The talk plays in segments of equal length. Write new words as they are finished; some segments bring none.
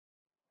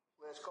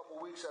last couple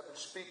of weeks I've been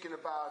speaking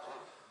about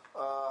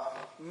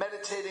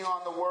meditating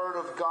on the Word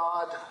of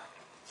God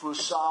through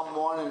Psalm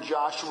 1 and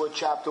Joshua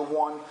chapter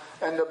 1.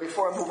 And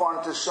before I move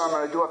on to the sermon,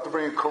 I do have to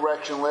bring a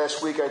correction.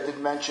 Last week I did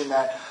mention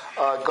that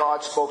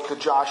God spoke to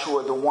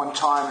Joshua the one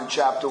time in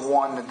chapter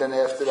 1, and then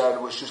after that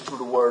it was just through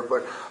the Word.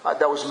 But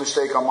that was a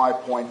mistake on my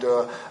point.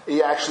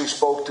 He actually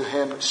spoke to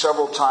him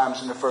several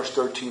times in the first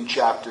 13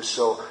 chapters.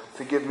 So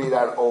forgive me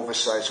that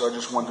oversight. So I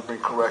just wanted to bring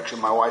correction.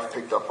 My wife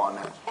picked up on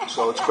that.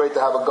 So it's great to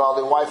have a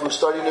godly wife who's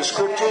studying the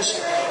scriptures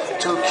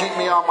to keep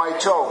me on my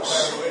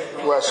toes.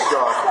 Bless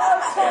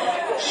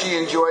God. She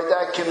enjoyed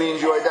that. Kimmy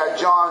enjoyed that.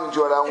 John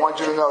enjoyed that. I want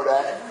you to know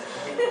that.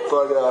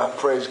 But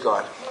praise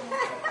God.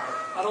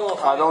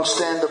 I don't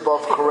stand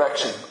above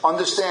correction.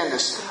 Understand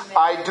this.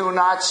 I do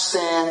not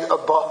stand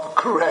above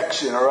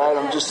correction, all right?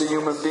 I'm just a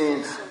human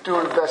being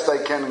doing the best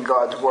I can in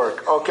God's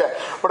work. Okay.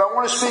 But I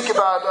want to speak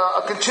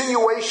about a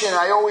continuation.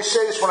 I always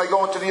say this when I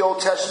go into the Old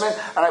Testament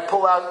and I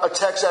pull out a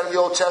text out of the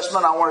Old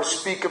Testament. I want to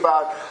speak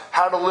about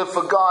how to live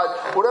for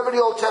God. Whatever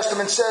the Old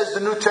Testament says,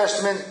 the New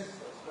Testament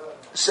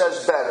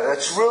says better.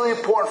 That's really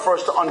important for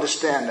us to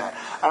understand that.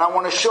 And I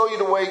want to show you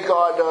the way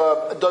God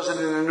does it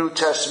in the New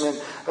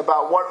Testament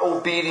about what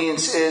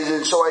obedience is.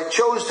 And so I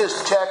chose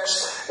this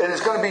text, and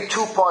it's going to be a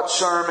two-part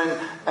sermon,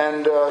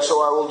 and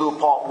so I will do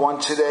part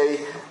one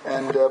today.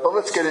 And but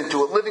let's get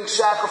into it. Living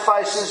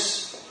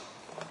sacrifices.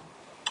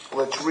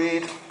 Let's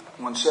read.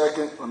 1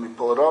 second. Let me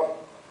pull it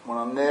up. When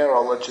I'm there,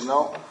 I'll let you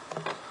know.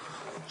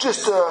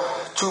 Just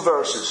 2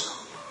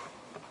 verses.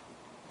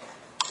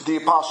 The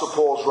Apostle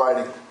Paul's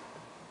writing.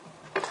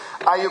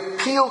 I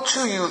appeal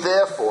to you,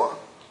 therefore,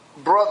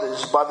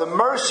 brothers, by the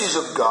mercies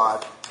of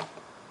God,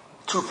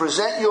 to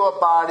present your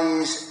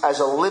bodies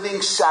as a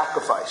living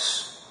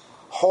sacrifice,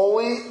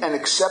 holy and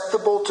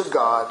acceptable to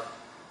God,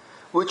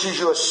 which is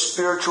your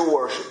spiritual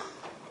worship.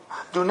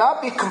 Do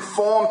not be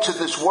conformed to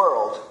this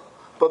world,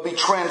 but be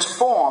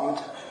transformed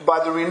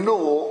by the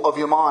renewal of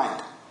your mind,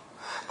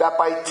 that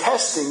by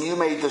testing you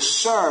may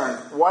discern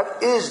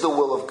what is the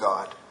will of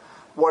God,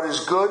 what is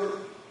good,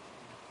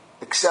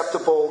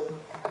 acceptable,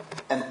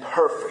 and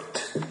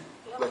perfect.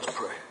 Let's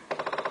pray.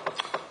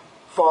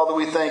 Father,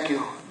 we thank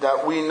you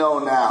that we know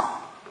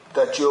now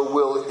that your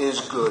will is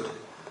good,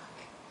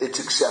 it's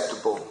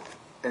acceptable,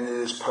 and it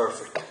is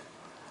perfect.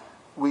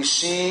 We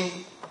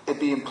see it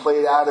being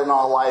played out in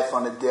our life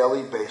on a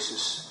daily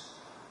basis.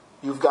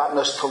 You've gotten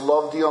us to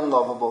love the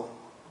unlovable.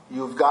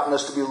 You've gotten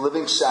us to be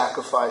living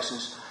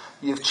sacrifices.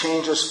 You've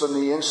changed us from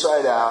the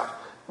inside out.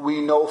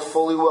 We know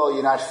fully well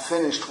you're not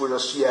finished with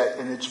us yet,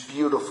 and it's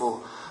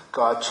beautiful,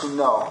 God, to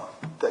know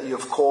that you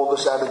have called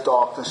us out of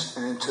darkness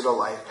and into the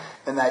light,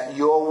 and that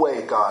your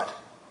way, God,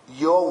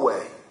 your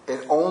way,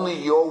 and only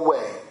your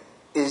way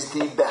is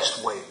the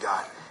best way,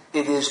 God.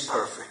 It is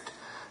perfect.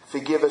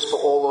 Forgive us for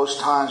all those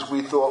times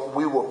we thought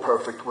we were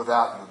perfect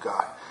without you,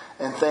 God.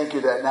 And thank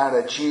you that now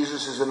that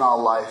Jesus is in our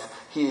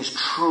life, he is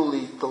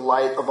truly the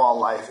light of our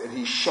life, and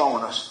he's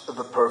shown us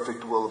the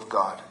perfect will of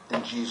God.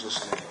 In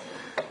Jesus' name,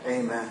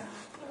 amen.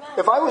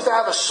 If I was to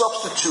have a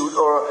substitute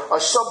or a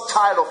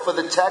subtitle for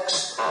the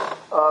text,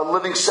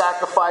 living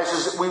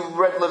sacrifices, we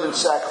read living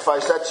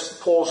sacrifice,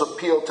 that's Paul's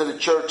appeal to the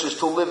churches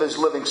to live as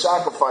living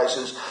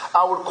sacrifices,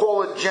 I would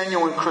call it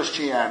genuine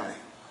Christianity.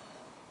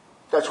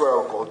 That's what I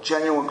would call it,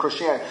 genuine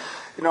Christianity.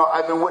 You know,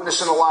 I've been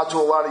witnessing a lot to a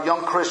lot of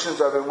young Christians.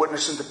 I've been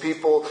witnessing to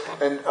people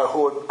and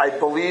who I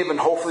believe and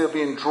hopefully are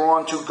being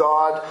drawn to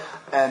God.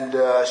 And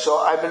so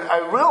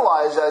I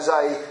realize as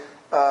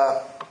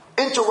I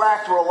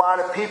interact with a lot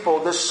of people,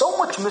 there's so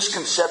much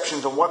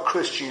misconceptions of what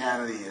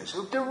Christianity is.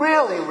 There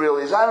really,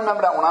 really is. I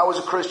remember that when I was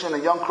a Christian, a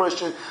young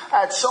Christian, I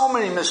had so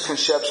many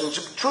misconceptions.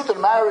 The truth of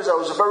the matter is I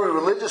was a very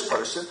religious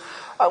person.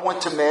 I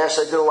went to Mass,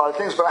 I did a lot of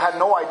things, but I had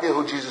no idea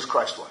who Jesus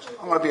Christ was.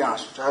 I'm going to be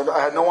honest with you.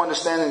 I had no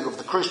understanding of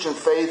the Christian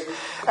faith.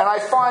 And I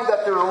find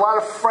that there are a lot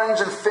of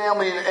friends and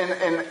family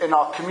in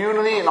our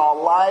community, in our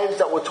lives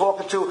that we're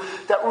talking to,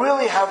 that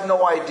really have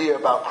no idea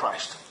about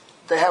Christ.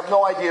 They have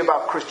no idea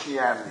about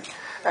Christianity.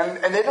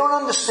 And they don't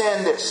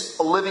understand this,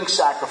 living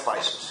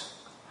sacrifices.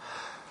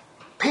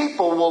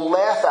 People will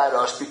laugh at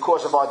us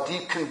because of our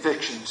deep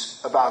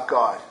convictions about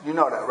God. You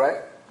know that, right?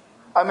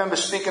 I remember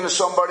speaking to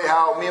somebody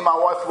how me and my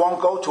wife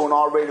won't go to an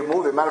R-rated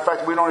movie. Matter of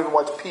fact, we don't even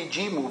watch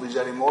PG movies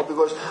anymore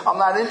because I'm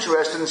not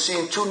interested in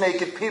seeing 2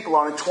 naked people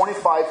on a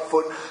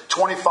 25-foot,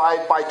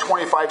 25 by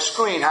 25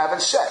 screen having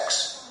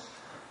sex.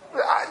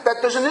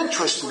 That doesn't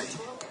interest me.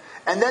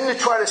 And then you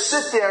try to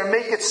sit there and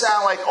make it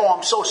sound like, oh,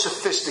 I'm so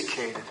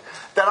sophisticated,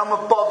 that I'm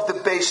above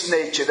the base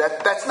nature,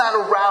 that's not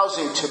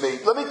arousing to me.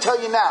 Let me tell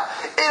you now,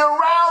 it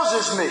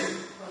arouses me,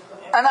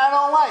 and I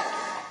don't like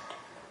it.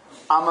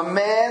 I'm a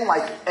man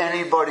like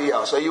anybody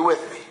else. Are you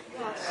with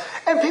me?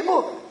 And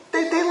people,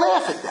 they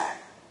laugh at that.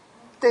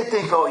 They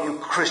think, oh, you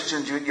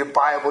Christians, your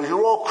Bibles,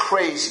 you're all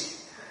crazy.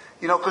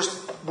 You know,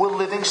 because we're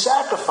living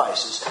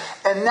sacrifices.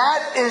 And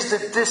that is the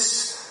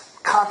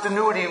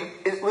discontinuity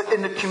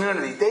in the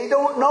community. They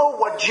don't know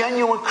what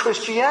genuine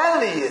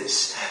Christianity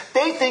is.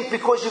 They think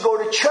because you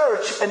go to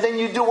church and then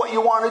you do what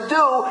you want to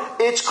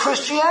do, it's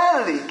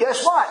Christianity.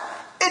 Guess what?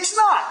 It's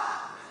not.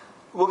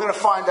 We're going to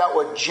find out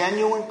what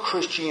genuine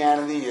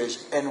Christianity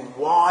is and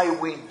why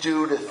we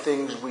do the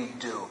things we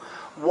do.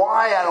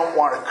 Why I don't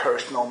want to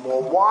curse no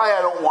more. Why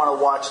I don't want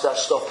to watch that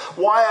stuff.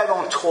 Why I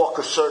don't talk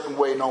a certain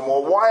way no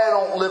more. Why I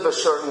don't live a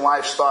certain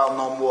lifestyle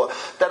no more.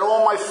 That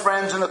all my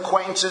friends and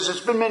acquaintances, it's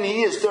been many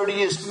years, 30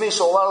 years for me,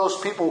 so a lot of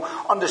those people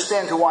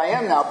understand who I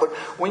am now. But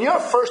when you're a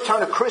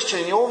first-time Christian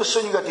and all of a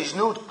sudden you got these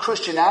new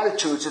Christian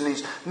attitudes and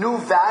these new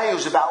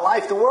values about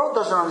life, the world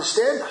doesn't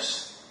understand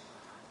us.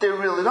 They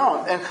really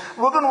don't. And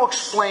we're going to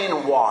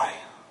explain why.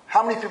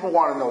 How many people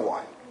want to know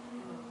why?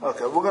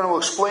 Okay, we're going to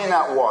explain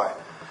that why.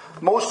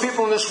 Most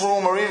people in this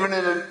room, or even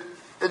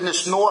in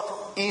this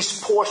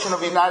northeast portion of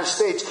the United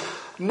States,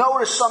 know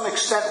to some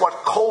extent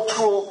what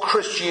cultural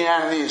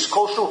Christianity is.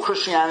 Cultural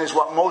Christianity is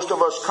what most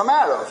of us come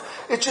out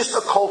of. It's just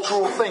a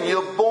cultural thing.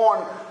 You're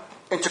born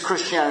into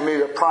Christianity,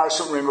 maybe a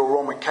Protestant, maybe a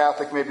Roman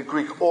Catholic, maybe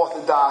Greek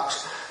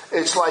Orthodox.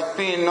 It's like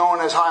being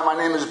known as, hi, my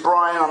name is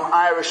Brian, I'm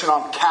Irish and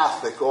I'm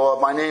Catholic. Or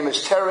my name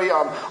is Terry,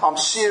 I'm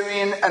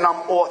Syrian and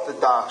I'm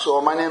Orthodox.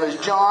 Or my name is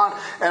John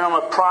and I'm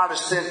a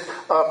Protestant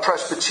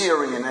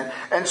Presbyterian.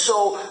 And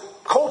so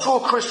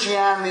cultural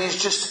Christianity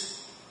is just,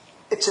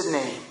 it's a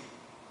name.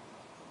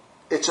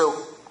 It's a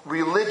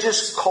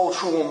religious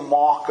cultural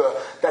marker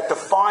that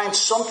defines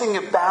something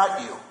about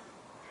you.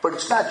 But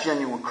it's not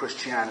genuine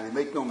Christianity.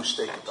 Make no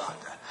mistake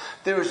about that.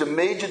 There is a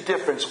major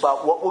difference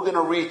about what we're going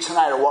to read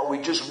tonight or what we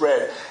just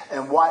read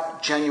and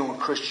what genuine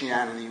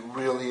Christianity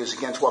really is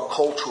against what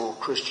cultural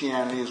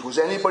Christianity is. Was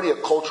anybody a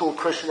cultural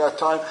Christian at that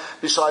time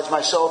besides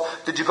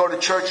myself? Did you go to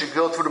church and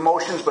go through the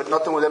motions but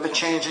nothing would ever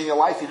change in your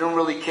life? You didn't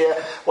really care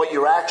what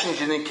your actions,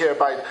 you didn't care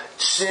about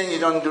sin, you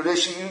didn't do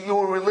this. You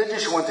were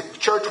religious, you went to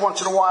church once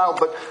in a while,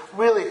 but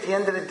really at the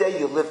end of the day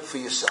you lived for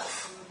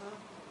yourself.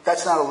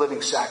 That's not a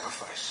living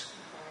sacrifice.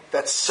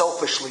 That's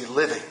selfishly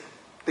living.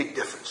 Big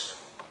difference.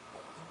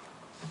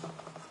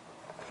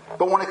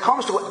 But when it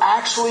comes to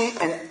actually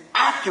and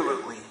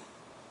accurately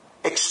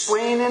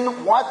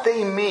explaining what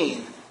they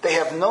mean, they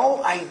have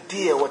no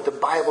idea what the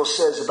Bible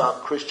says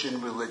about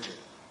Christian religion,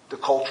 the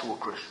cultural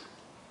Christian.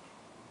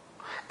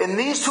 In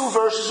these two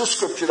verses of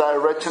Scripture that I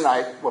read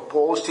tonight, what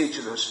Paul is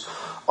teaching us,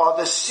 are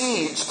the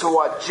seeds to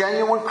what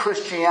genuine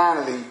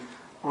Christianity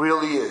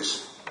really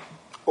is.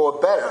 Or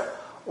better,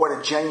 what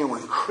a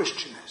genuine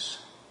Christian is.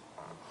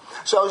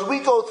 So as we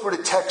go through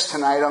the text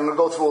tonight, I'm going to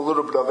go through a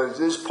little bit of it.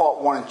 This is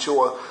part 1 and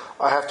 2.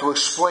 I have to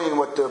explain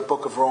what the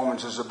book of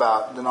Romans is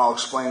about. Then I'll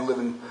explain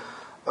living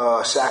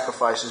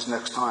sacrifices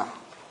next time.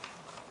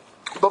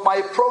 But my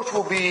approach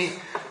will be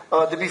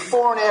the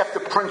before and after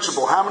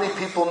principle. How many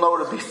people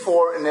know the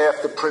before and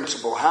after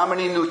principle? How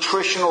many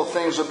nutritional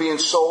things are being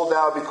sold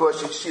out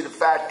because you see the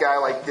fat guy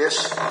like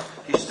this?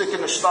 He's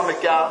sticking the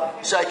stomach out.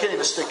 You say, I can't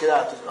even stick it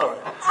out. All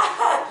right.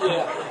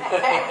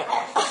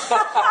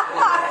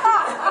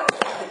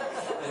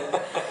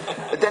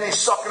 But then he's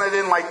sucking it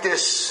in like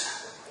this.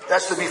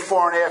 That's the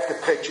before and after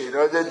picture. You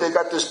know, they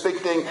got this big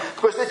thing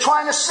because they're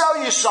trying to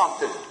sell you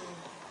something.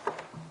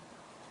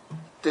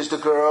 There's the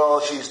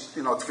girl, she's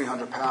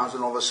 300 pounds,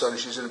 and all of a sudden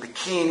she's in a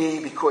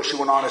bikini because she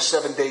went on a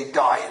 7-day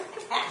diet.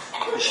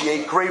 She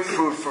ate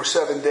grapefruit for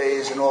 7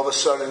 days, and all of a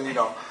sudden,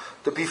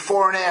 the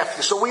before and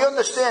after. So we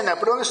understand that,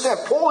 but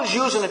understand, Paul is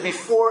using a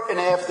before and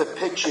after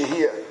picture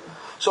here.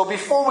 So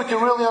before we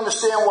can really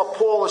understand what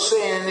Paul is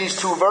saying in these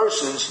two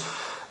verses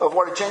of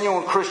what a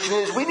genuine Christian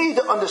is, we need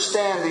to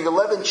understand the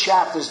 11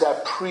 chapters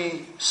that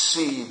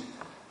precede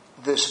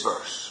this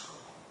verse.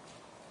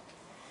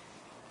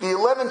 The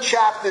 11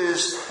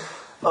 chapters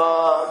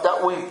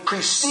that we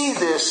precede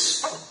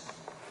this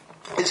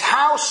is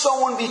how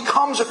someone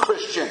becomes a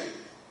Christian.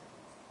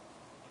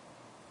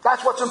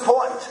 That's what's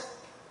important.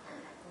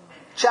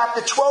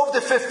 Chapter 12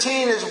 to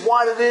 15 is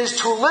what it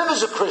is to live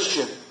as a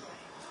Christian.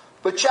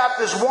 But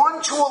chapters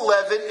 1 to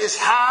 11 is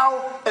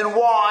how and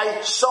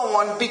why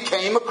someone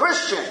became a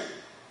Christian.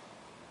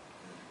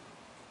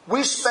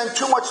 We spend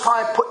too much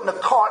time putting the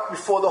cart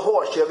before the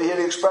horse. You ever hear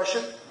the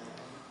expression?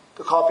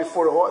 The cart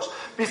before the horse.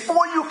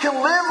 Before you can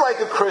live like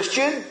a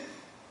Christian,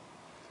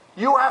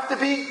 you have to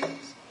become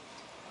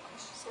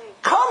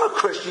a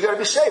Christian. You got to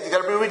be saved. You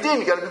got to be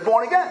redeemed. You got to be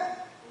born again.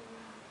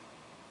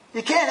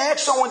 You can't ask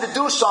someone to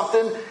do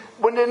something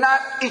when they're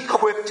not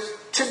equipped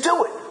to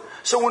do it.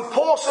 So when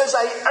Paul says,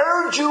 I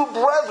urge you,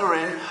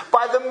 brethren,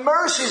 by the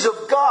mercies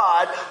of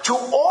God, to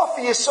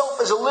offer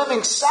yourself as a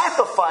living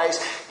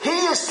sacrifice, he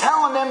is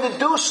telling them to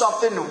do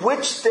something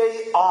which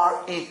they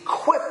are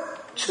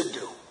equipped to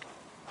do.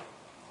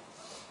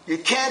 You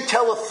can't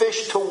tell a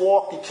fish to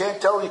walk. You can't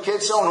tell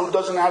someone who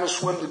doesn't know how to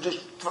swim to just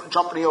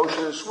jump in the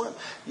ocean and swim.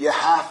 You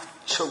have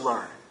to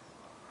learn.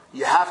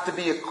 You have to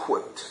be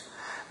equipped.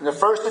 And the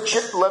first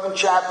 11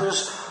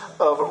 chapters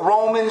of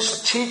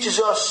Romans teaches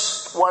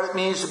us what it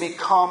means to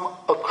become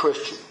a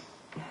Christian.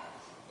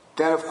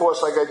 Then, of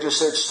course, like I just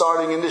said,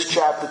 starting in this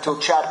chapter till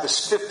chapter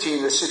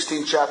 15, the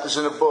 16 chapters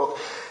in the book,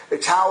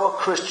 it's how a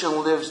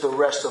Christian lives the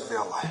rest of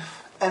their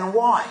life. And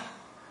why?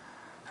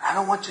 I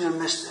don't want you to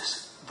miss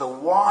this. The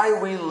why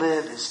we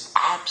live is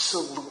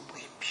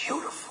absolutely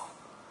beautiful.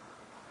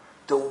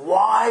 the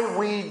why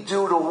we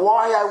do, the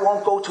why I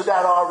won't go to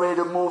that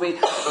R-rated movie,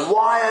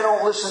 why I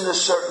don't listen to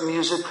certain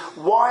music,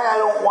 why I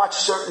don't watch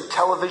certain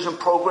television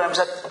programs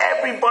that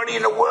everybody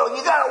in the world,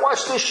 you gotta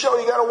watch this show,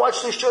 you gotta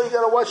watch this show, you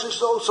gotta watch this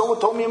show. Someone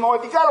told me, my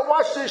wife, you gotta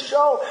watch this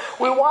show.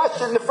 We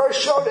watched it in the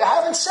first show, they're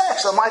having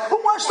sex. I'm like, who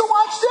wants to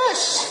watch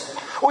this?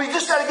 Well, you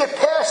just gotta get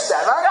past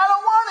that. I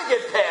don't want to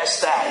get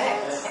past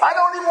that. I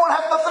don't even want to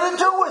have nothing to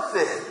do with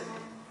it.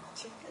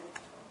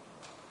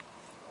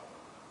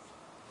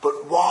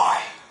 But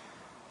why?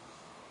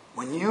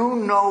 When you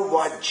know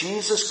what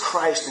Jesus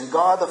Christ and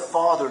God the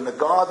Father and the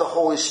God the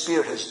Holy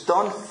Spirit has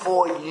done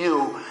for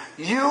you,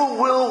 you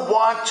will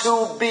want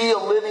to be a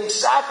living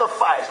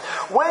sacrifice.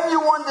 When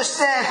you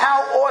understand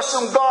how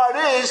awesome God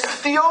is,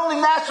 the only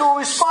natural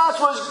response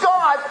was,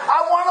 God,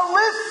 I want to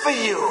live for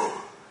you.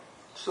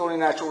 It's the only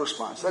natural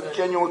response. That's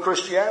genuine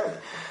Christianity.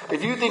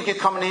 If you think you're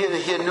coming here to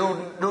hear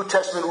New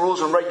Testament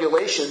rules and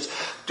regulations,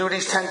 do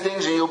these 10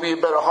 things and you'll be a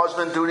better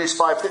husband, do these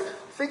 5 things,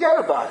 forget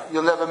about it.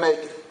 You'll never make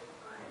it.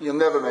 You'll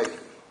never make it.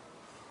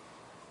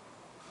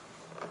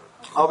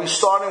 I'll be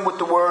starting with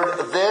the word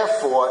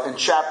therefore in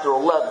chapter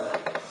 11.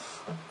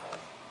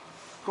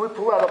 Can we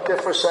pull that up there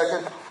for a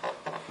second?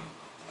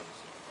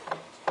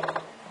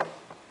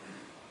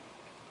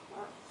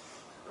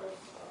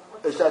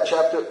 Is that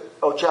chapter?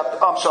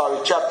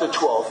 Chapter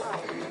 12.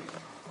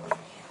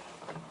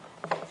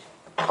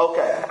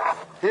 Okay.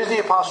 Here's the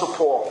Apostle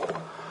Paul.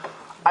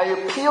 I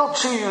appeal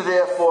to you,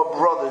 therefore,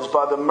 brothers,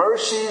 by the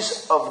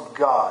mercies of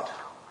God.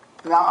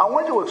 Now, I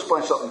want to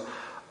explain something.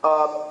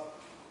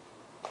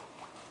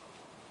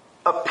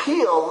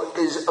 Appeal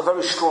is a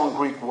very strong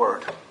Greek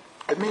word.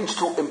 It means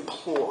to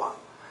implore.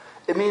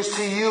 It means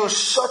to use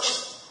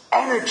such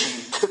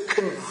energy to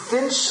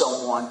convince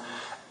someone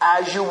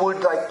as you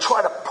would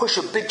try to push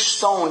a big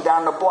stone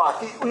down the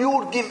block. You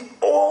would give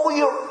all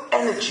your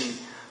energy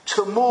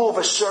to move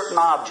a certain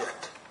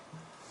object.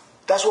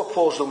 That's what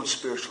Paul's doing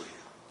spiritually.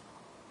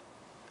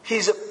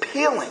 He's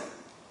appealing.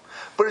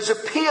 But his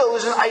appeal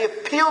isn't, I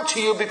appeal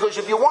to you because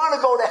if you want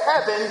to go to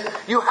heaven,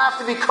 you have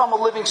to become a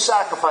living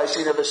sacrifice.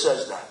 He never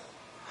says that.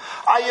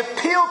 I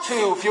appeal to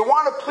you. If you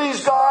want to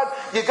please God,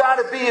 you got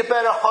to be a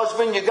better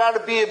husband. You got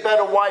to be a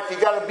better wife. You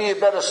got to be a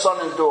better son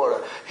and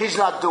daughter. He's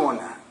not doing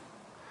that.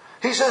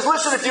 He says,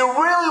 listen, if you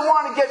really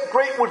want to get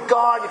great with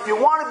God, if you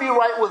want to be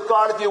right with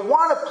God, if you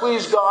want to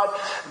please God,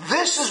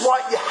 this is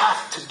what you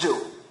have to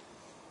do.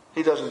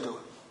 He doesn't do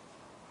it.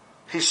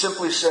 He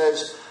simply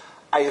says,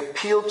 I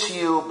appeal to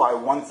you by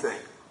one thing.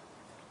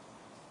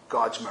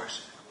 God's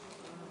mercy.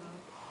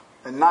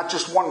 And not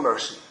just one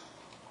mercy.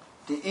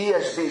 The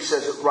ESV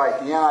says it right.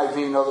 The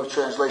NIV and other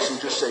translations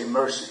just say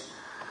mercy.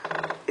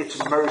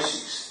 It's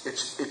mercies.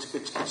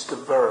 It's the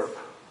verb.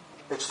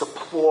 It's the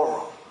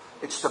plural.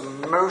 It's the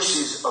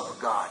mercies of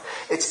God.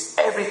 It's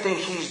everything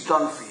He's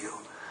done for you.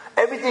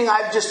 Everything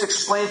I've just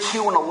explained to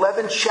you in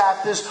 11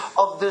 chapters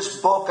of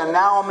this book, and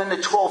now I'm in the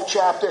 12th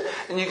chapter,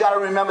 and you got to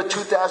remember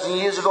 2,000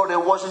 years ago there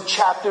wasn't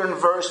chapter and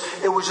verse.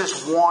 It was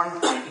just one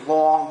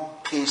long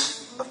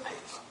piece of paper.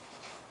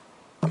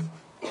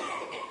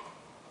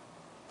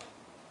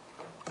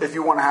 If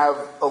you want to have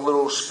a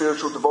little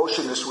spiritual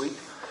devotion this week,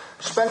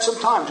 spend some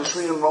time just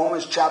reading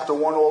Romans chapter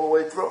 1 all the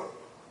way through.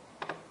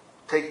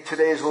 Take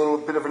today as a little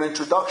bit of an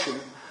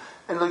introduction,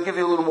 and it'll give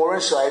you a little more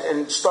insight,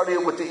 and study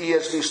it with the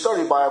ESV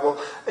Study Bible,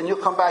 and you'll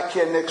come back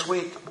here next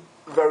week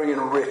very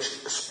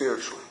enriched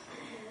spiritually.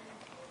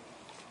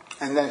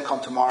 And then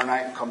come tomorrow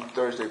night and come to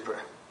Thursday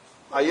prayer.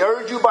 I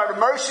urge you by the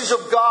mercies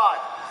of God,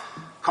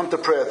 come to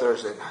prayer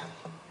Thursday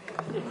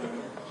night.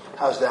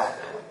 How's that?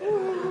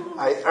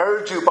 I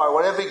urge you by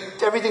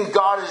everything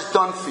God has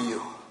done for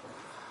you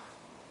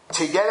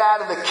to get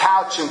out of the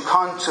couch and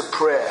come to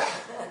prayer.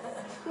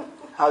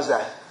 How's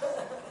that?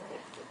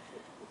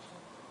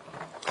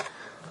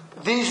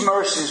 These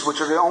mercies, which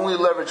are the only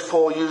leverage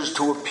Paul uses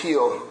to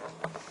appeal,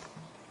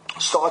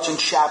 starts in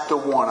chapter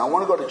 1. I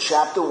want to go to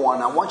chapter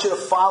 1. I want you to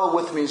follow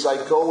with me as I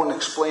go and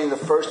explain the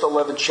first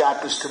 11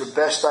 chapters to the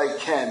best I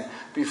can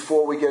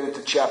before we get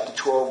into chapter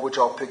 12, which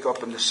I'll pick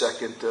up in the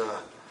second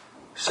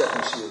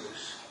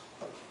series.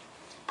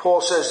 Paul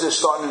says this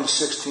starting in the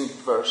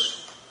 16th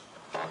verse.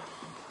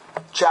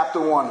 Chapter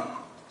 1.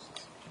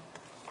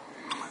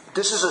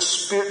 This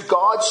is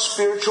God's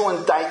spiritual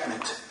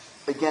indictment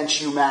against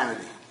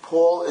humanity.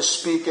 Paul is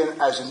speaking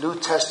as a New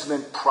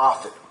Testament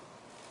prophet.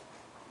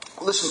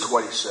 Listen to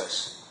what he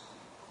says.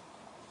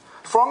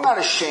 For I'm not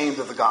ashamed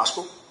of the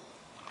gospel,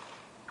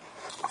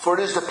 for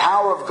it is the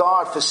power of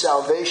God for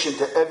salvation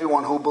to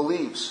everyone who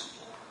believes,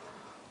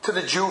 to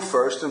the Jew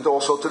first and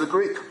also to the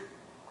Greek.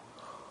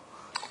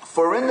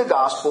 For in the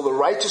gospel the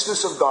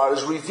righteousness of God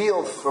is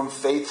revealed from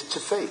faith to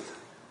faith.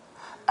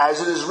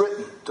 As it is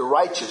written, the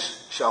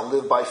righteous shall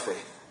live by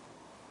faith.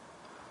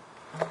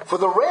 For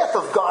the wrath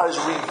of God is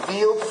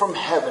revealed from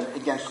heaven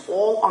against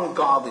all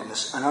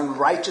ungodliness and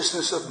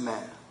unrighteousness of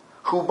men,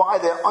 who by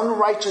their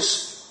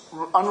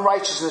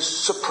unrighteousness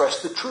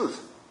suppress the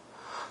truth.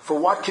 For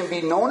what can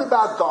be known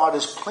about God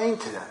is plain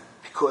to them,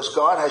 because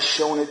God has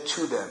shown it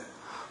to them.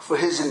 For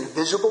His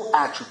invisible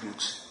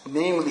attributes,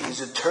 namely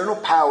his eternal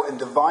power and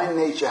divine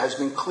nature, has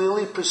been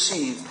clearly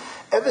perceived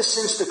ever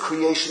since the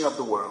creation of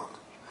the world,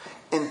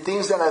 in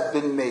things that have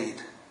been made,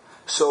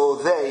 so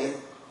they,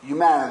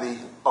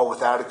 humanity, are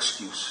without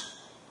excuse.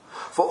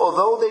 For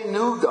although they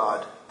knew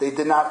God, they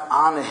did not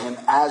honor him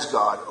as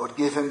God or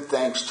give him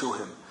thanks to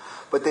him,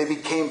 but they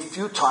became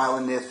futile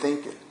in their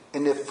thinking,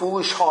 and their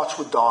foolish hearts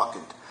were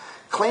darkened.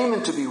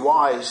 Claiming to be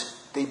wise,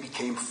 they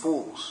became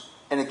fools,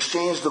 and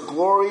exchanged the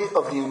glory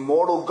of the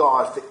immortal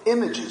God for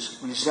images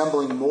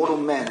resembling mortal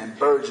men and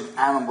birds and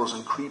animals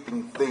and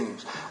creeping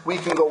things. We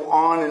can go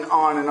on and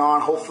on and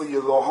on. Hopefully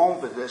you'll go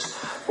home for this.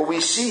 But we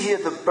see here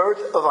the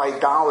birth of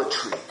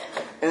idolatry,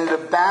 and it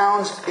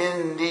abounds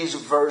in these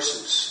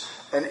verses.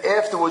 And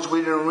afterwards we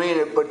didn't read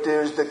it, but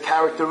there's the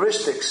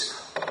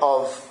characteristics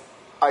of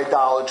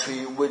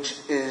idolatry, which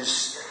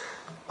is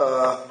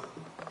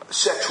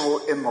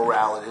sexual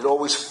immorality. It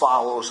always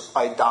follows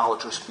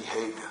idolatrous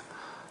behavior.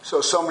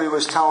 So somebody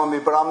was telling me,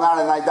 but I'm not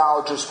an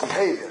idolatrous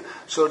behavior.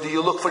 So do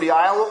you look for the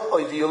idol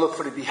or do you look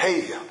for the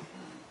behavior?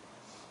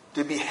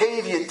 The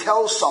behavior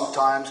tells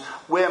sometimes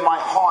where my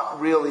heart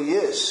really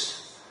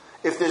is.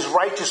 If there's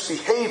righteous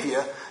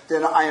behavior,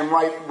 then I am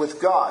right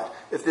with God.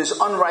 If there's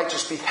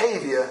unrighteous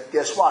behavior,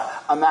 guess what?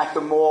 I'm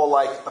acting more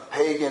like a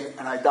pagan,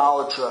 an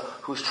idolater,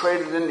 who's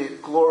traded in the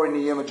glory and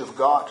the image of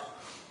God.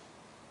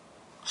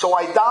 So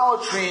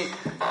idolatry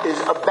is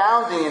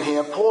abounding in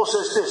here. Paul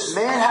says this: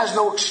 man has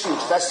no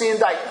excuse. That's the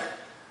indictment.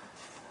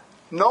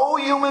 No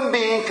human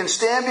being can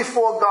stand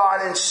before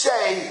God and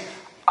say,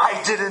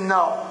 I didn't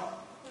know.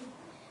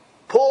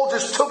 Paul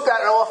just took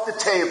that off the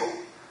table.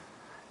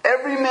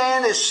 Every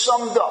man is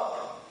summed up.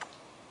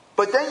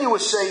 But then you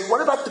would say,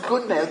 what about the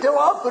good man? There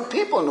are good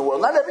people in the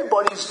world. Not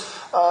everybody's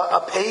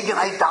a pagan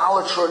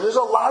idolater. There's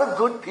a lot of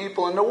good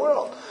people in the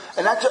world.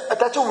 And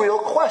that's a real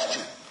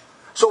question.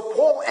 So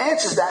Paul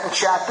answers that in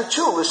chapter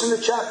 2. Listen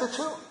to chapter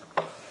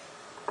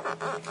 2.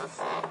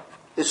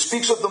 It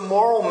speaks of the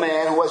moral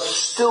man who has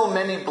still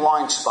many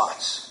blind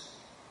spots.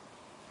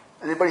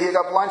 Anybody here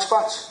got blind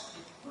spots?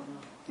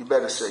 You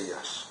better say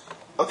yes.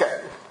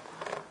 Okay.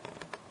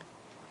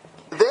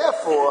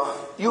 Therefore,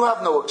 you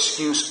have no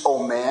excuse,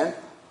 O man,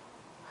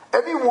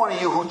 every one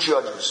of you who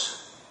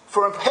judges.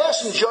 For in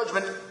passing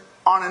judgment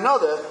on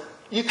another,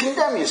 you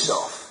condemn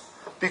yourself,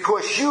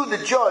 because you, the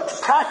judge,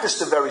 practice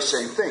the very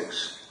same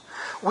things.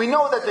 We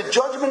know that the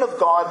judgment of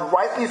God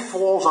rightly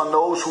falls on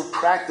those who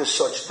practice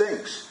such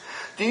things.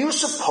 Do you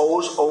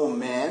suppose, O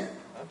man,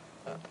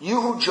 you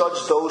who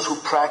judge those who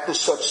practice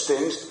such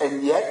things,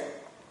 and yet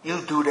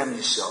you do them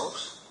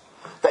yourselves,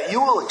 that you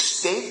will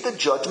escape the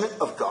judgment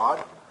of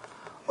God?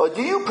 Or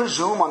do you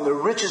presume on the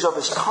riches of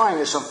his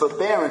kindness and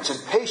forbearance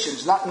and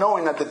patience, not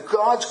knowing that the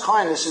God's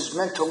kindness is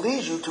meant to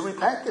lead you to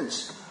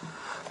repentance?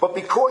 But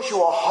because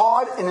you are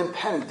hard and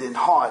impenitent in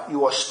heart,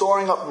 you are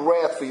storing up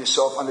wrath for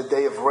yourself on the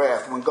day of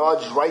wrath, when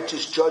God's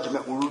righteous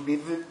judgment will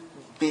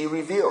be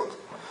revealed.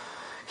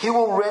 He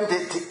will render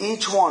it to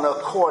each one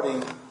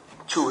according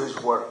to his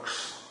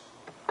works.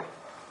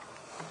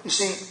 You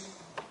see,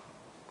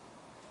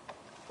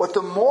 what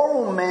the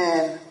moral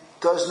man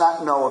does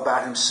not know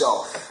about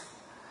himself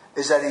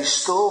is that he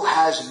still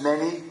has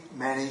many,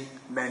 many,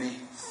 many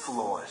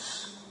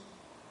flaws.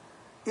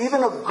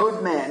 Even a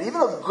good man, even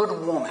a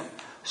good woman,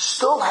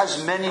 still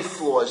has many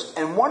flaws.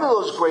 And one of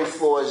those great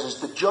flaws is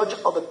to judge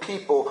other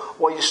people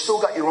while you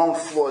still got your own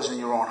flaws in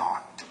your own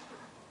heart.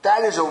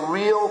 That is a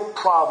real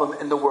problem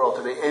in the world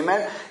today.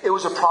 Amen? It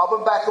was a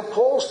problem back in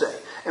Paul's day.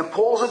 And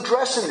Paul's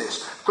addressing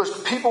this.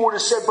 Because people would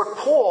have said, but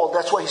Paul,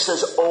 that's why he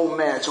says, oh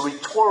man. It's a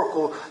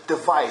rhetorical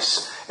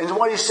device. And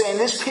what he's saying,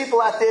 there's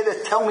people out there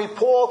that tell me,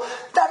 Paul,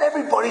 not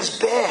everybody's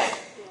bad.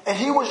 And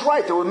he was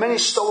right. There were many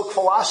Stoic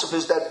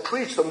philosophers that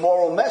preached the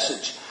moral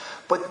message.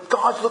 But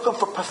God's looking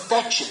for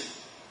perfection.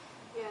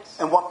 Yes.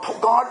 And what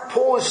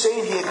Paul is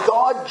saying here,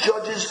 God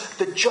judges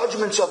the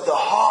judgments of the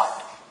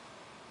heart.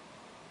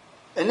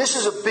 And this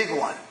is a big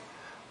one.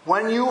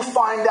 When you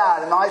find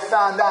out, and I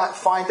find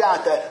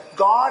out that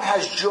God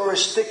has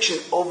jurisdiction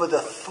over the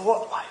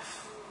thought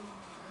life.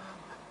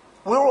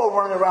 We're all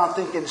running around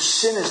thinking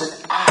sin is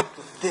an act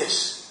of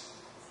this.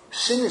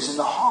 Sin is in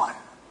the heart.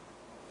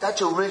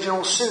 That's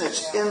original sin.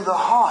 It's in the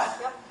heart.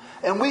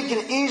 And we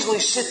can easily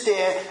sit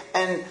there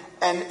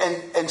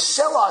and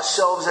sell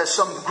ourselves as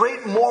some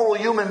great moral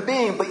human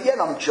being, but yet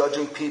I'm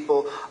judging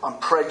people, I'm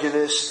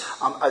prejudiced,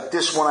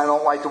 this one I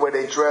don't like the way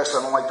they dress,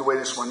 I don't like the way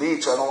this one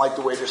eats, I don't like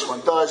the way this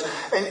one does.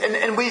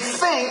 And we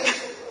think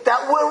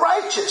that we're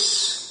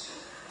righteous.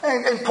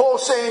 And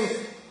Paul's saying,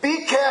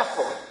 be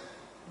careful.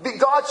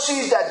 God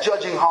sees that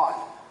judging heart.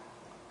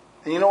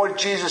 And you know what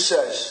Jesus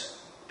says?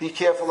 Be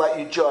careful that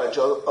you judge,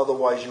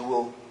 otherwise you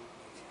will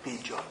be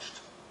judged.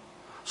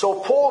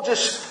 So Paul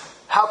just,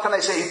 how can I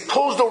say, he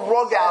pulls the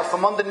rug out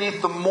from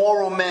underneath the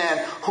moral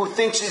man who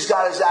thinks he's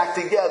got his act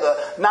together,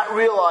 not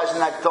realizing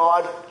that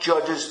God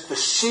judges the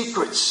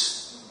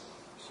secrets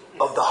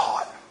of the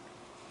heart.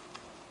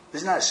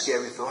 Isn't that a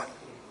scary thought?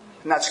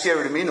 Not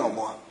scary to me no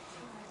more.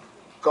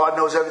 God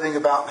knows everything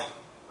about me.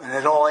 And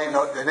it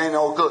ain't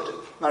no good.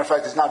 Matter of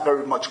fact, it's not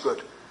very much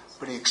good.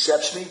 but he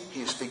accepts me,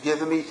 he's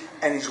forgiven me,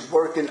 and he's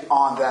working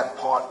on that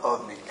part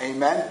of me.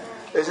 Amen?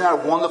 Isn't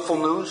that wonderful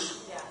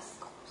news? Yes.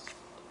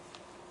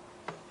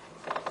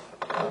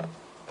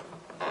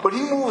 But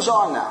he moves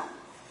on now.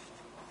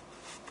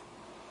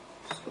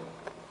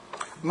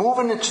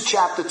 Moving into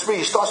chapter 3,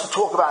 he starts to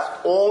talk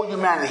about all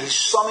humanity. He's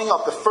summing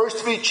up the first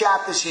 3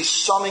 chapters. He's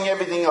summing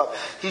everything up.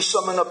 He's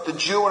summing up the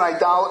Jew and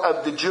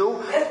the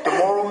Jew, the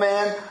moral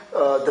man,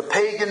 the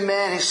pagan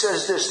man. He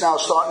says this now,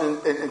 starting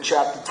in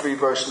chapter 3,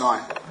 verse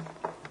 9.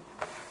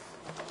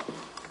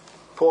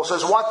 Paul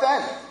says, "What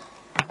then?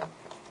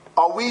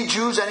 Are we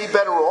Jews any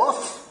better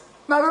off?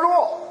 Not at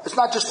all. It's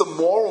not just the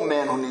moral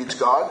man who needs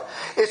God.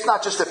 It's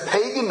not just the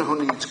pagan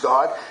who needs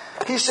God.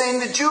 He's saying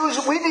the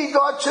Jews, we need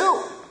God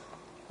too.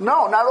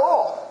 No, not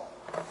all.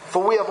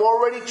 For we have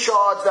already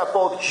charged that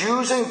both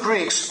Jews and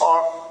Greeks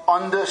are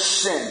under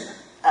sin.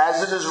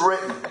 As it is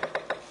written,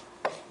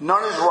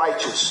 none is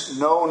righteous,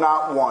 no,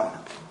 not one.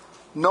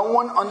 No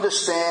one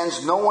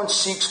understands, no one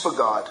seeks for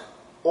God.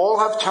 All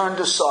have turned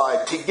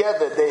aside.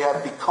 Together they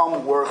have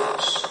become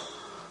worthless.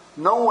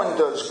 No one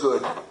does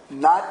good,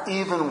 not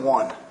even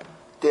one.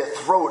 Their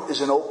throat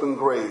is an open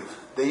grave.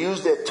 They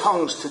use their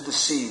tongues to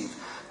deceive.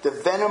 The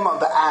venom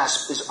of the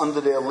asp is under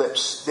their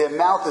lips. Their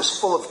mouth is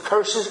full of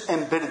curses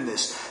and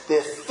bitterness.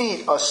 Their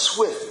feet are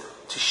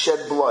swift to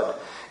shed blood.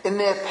 In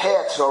their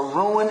paths are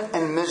ruin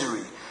and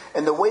misery.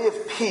 And the way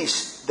of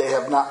peace they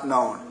have not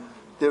known.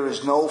 There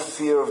is no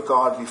fear of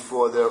God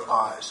before their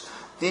eyes."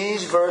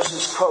 These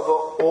verses cover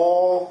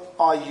all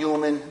our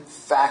human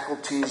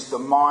faculties, the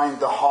mind,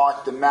 the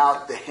heart, the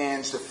mouth, the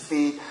hands, the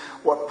feet.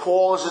 What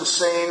Paul is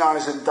saying on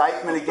his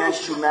indictment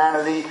against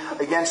humanity,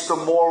 against the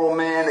moral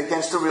man,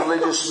 against the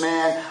religious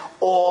man,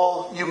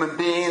 all human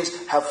beings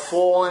have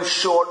fallen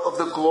short of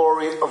the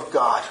glory of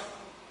God.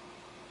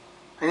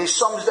 And he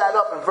sums that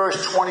up in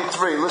verse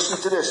 23. Listen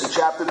to this in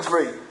chapter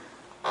 3.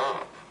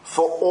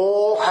 "For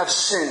all have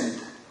sinned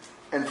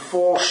and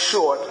fall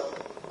short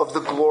of the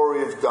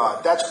glory of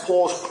God." That's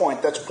Paul's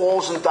point. That's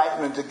Paul's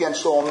indictment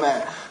against all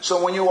men.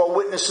 So when you are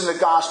witnessing the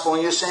gospel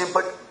and you're saying,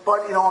 but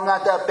I'm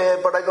not that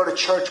bad, but I go to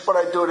church, but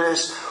I do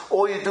this.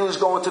 All you do is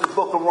go into the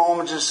book of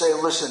Romans and say,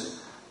 listen,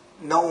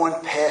 no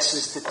one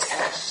passes the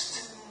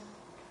test.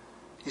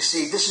 You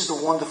see, this is the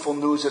wonderful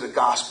news of the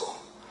gospel.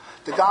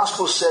 The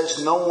gospel says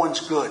no one's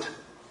good.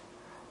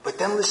 But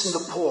then listen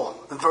to Paul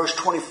in verse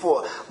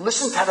 24.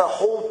 Listen to how the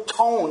whole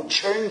tone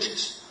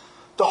changes.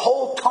 The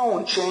whole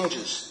tone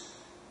changes.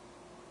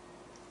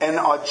 "And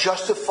are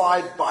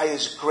justified by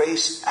his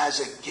grace as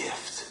a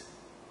gift."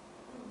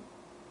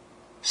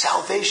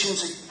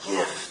 Salvation's a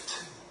gift.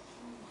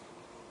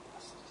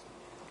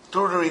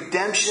 Through the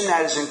redemption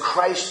that is in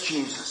Christ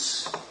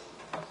Jesus.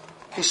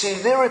 You see,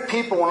 there are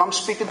people, when I'm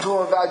speaking to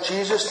them about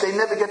Jesus, they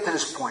never get to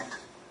this point.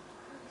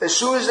 As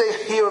soon as they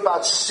hear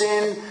about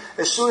sin,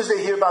 as soon as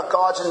they hear about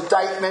God's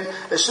indictment,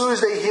 as soon as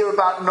they hear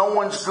about no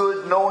one's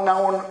good, no,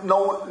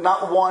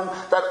 not one,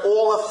 that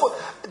all are,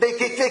 they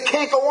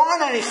can't go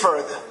on any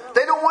further.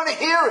 They don't want to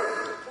hear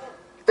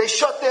it. They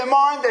shut their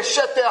mind, they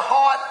shut their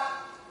heart.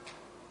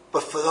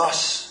 But for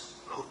us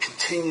who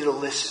continue to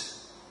listen,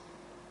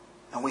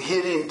 and we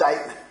hear the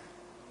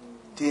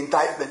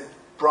indictment,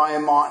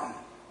 Brian Martin,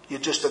 you're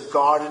just a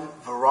garden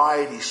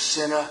variety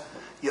sinner.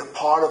 You're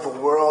part of a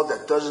world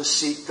that doesn't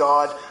seek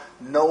God.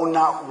 No,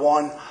 not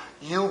one.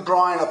 You,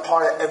 Brian, are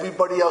part of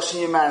everybody else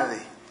in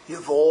humanity.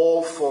 You've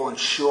all fallen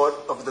short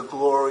of the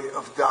glory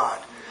of God.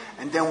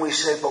 And then we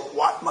say, but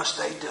what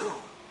must I do?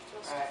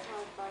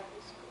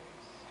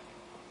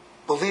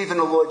 Believe in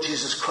the Lord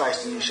Jesus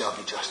Christ and you shall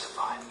be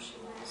justified.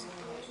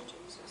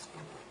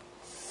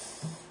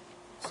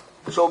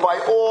 So by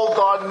all,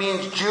 God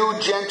means Jew,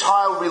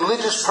 Gentile,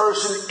 religious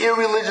person,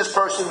 irreligious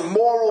person,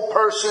 moral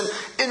person,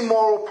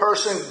 immoral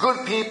person,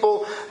 good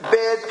people,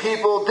 bad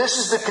people. This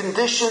is the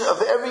condition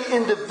of every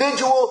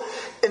individual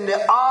in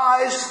the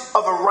eyes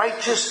of a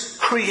righteous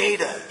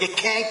Creator. You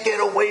can't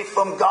get away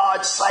from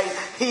God's sight.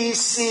 He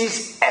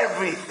sees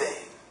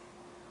everything.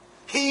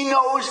 He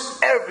knows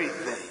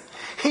everything.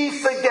 He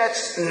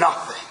forgets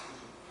nothing.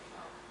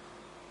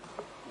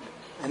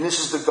 And this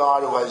is the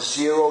God who has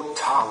zero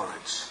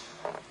tolerance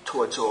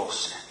towards all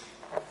sin.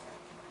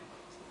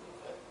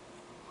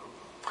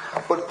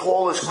 But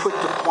Paul is quick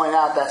to point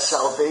out that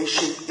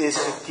salvation is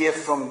a gift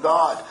from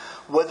God.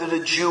 Whether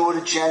the Jew or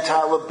the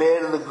Gentile, the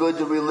bad or the good,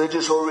 the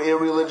religious or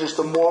irreligious,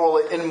 the moral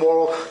or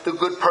immoral, the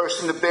good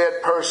person, the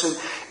bad person,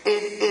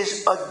 it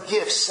is a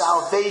gift.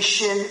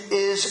 Salvation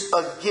is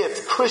a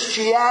gift.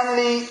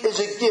 Christianity is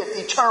a gift.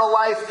 Eternal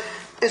life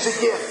is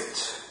a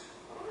gift.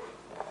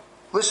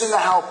 Listen to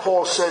how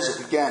Paul says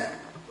it again.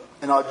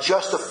 And are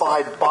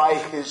justified by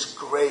his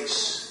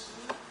grace.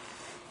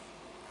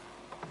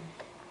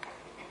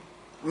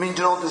 It means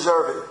you don't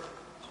deserve it.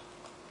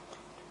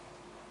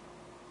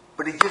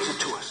 But he gives it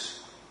to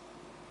us.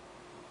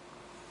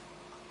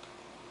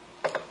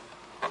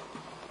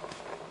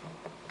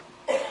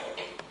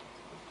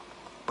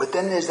 But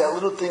then there's that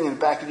little thing in the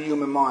back of the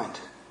human mind.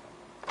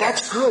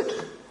 That's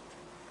good.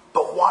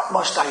 But what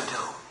must I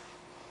do?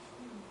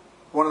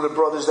 One of the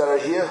brothers that are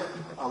here,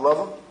 I love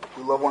them.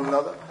 We love one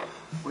another.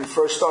 When he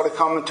first started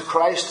coming to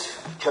Christ,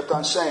 he kept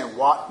on saying,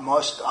 what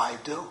must I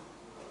do?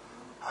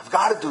 I've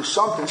got to do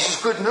something. This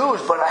is good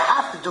news, but I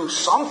have to do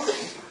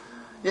something.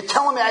 You're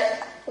telling me,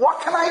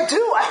 what can I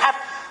do? I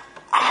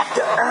have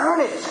to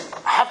earn it.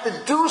 I have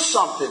to do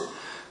something.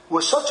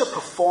 We're such a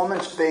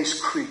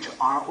performance-based creature,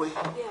 aren't we?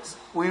 Yes.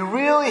 We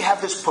really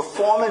have this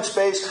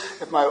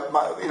performance-based. If my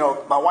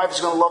wife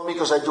is going to love me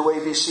because I do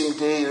A, B, C, and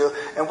D,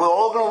 and we're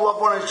all going to love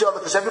one another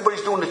because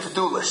everybody's doing the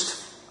to-do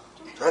list.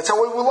 So that's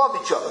how we love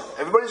each other.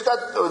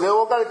 They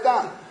all got it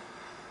down.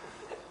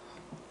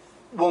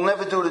 We'll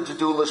never do the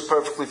to-do list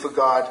perfectly for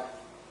God.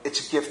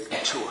 It's a gift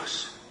to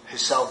us.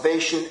 His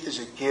salvation is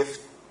a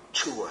gift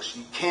to us.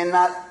 You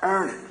cannot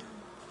earn it.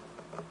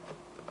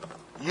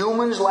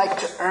 Humans like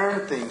to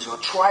earn things or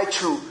try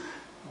to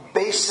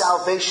base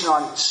salvation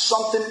on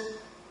something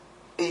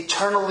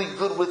eternally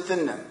good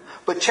within them.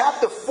 But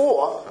chapter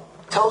 4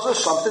 tells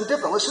us something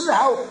different. Listen to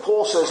how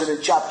Paul says it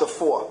in chapter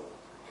 4.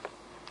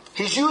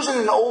 He's using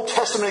an Old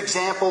Testament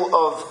example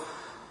of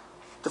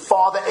the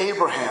father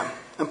Abraham.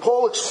 And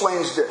Paul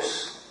explains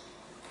this.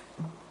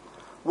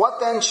 What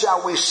then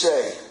shall we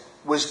say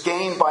was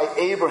gained by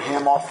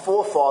Abraham, our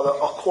forefather,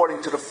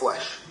 according to the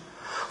flesh?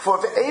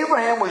 For if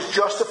Abraham was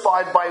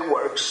justified by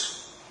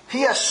works,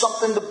 he has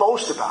something to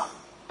boast about,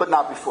 but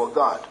not before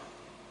God.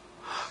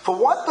 For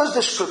what does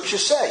the scripture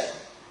say?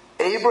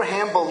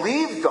 Abraham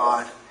believed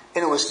God,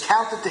 and it was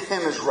counted to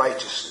him as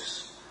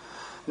righteousness.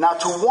 Now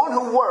to one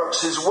who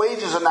works, his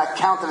wages are not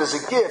counted as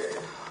a gift,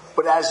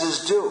 but as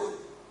his due.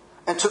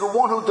 And to the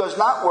one who does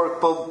not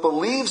work, but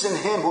believes in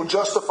him who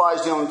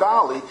justifies the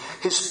ungodly,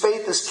 his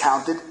faith is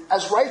counted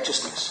as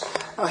righteousness.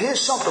 Now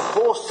here's something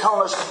Paul's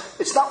telling us.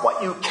 It's not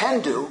what you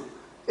can do.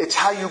 It's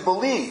how you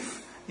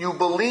believe. You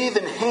believe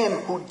in him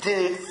who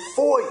did it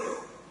for you,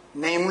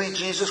 namely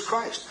Jesus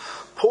Christ.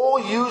 Paul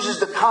uses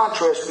the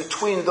contrast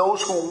between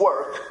those who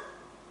work,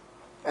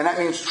 and that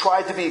means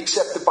try to be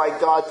accepted by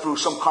God through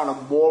some kind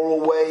of moral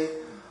way,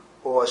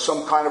 or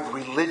some kind of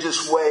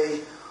religious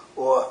way,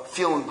 or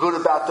feeling good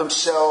about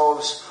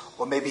themselves,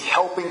 or maybe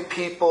helping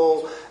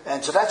people.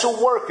 And so that's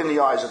a work in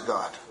the eyes of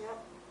God.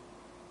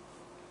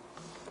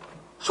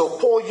 So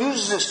Paul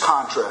uses this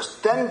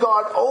contrast. Then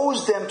God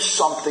owes them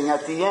something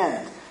at the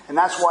end. And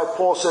that's why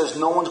Paul says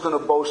no one's going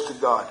to boast to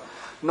God.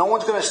 No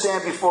one's going to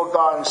stand before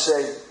God and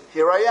say,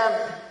 here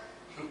I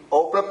am.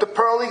 Open up the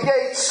pearly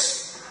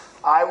gates.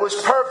 I was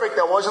perfect.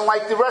 I wasn't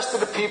like the rest of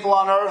the people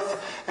on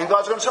earth. And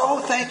God's going to say, oh,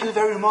 thank you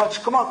very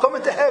much. Come on, come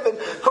into heaven.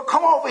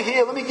 Come over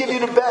here. Let me give you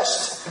the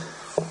best.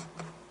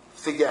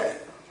 Forget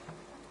it.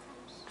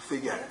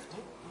 Forget it.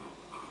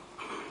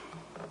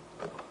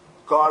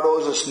 God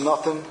owes us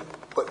nothing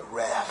but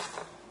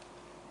wrath.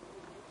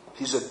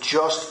 He's a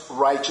just,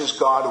 righteous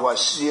God who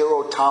has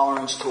zero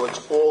tolerance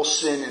towards all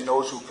sin and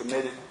those who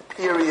commit it.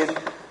 Period.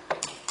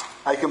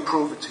 I can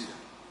prove it to you.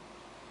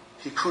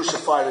 He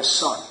crucified his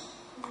son,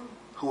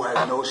 who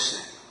had no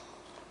sin,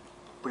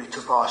 but he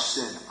took our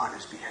sin on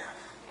his behalf.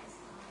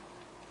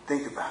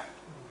 Think about it.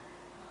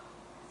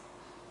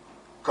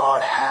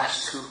 God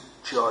has to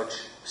judge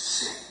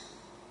sin.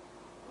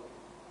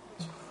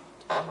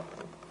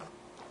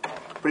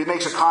 But he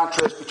makes a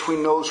contrast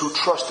between those who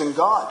trust in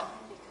God,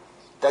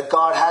 that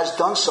God has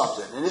done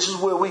something. And this is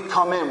where we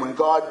come in when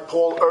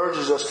Paul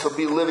urges us to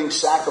be living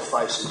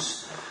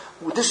sacrifices.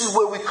 This is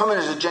where we come in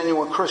as a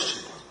genuine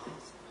Christian.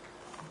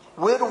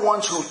 We're the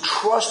ones who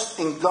trust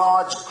in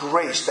God's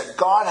grace, that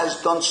God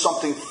has done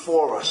something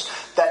for us.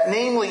 That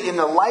namely, in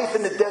the life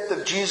and the death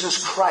of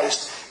Jesus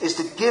Christ is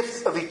the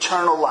gift of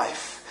eternal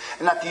life.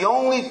 And that the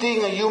only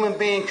thing a human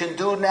being can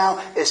do now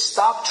is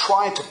stop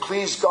trying to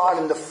please God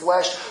in the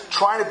flesh,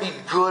 trying to be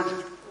good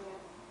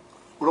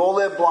with all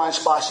their blind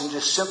spots, and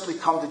just simply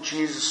come to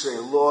Jesus and say,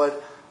 Lord,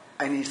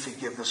 I need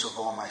forgiveness of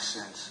all my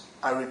sins.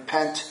 I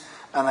repent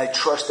and I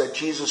trust that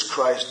Jesus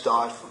Christ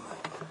died for me.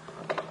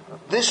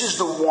 This is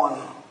the one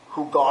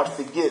who God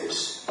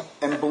forgives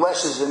and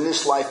blesses in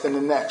this life and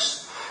the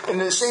next. In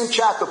the same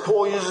chapter,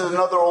 Paul uses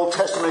another Old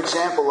Testament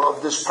example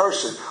of this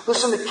person.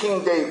 Listen to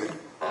King David.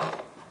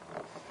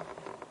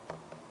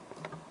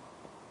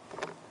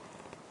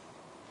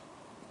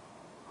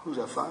 Who's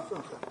that? 5?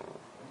 Okay.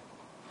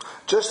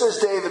 Just as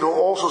David, who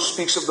also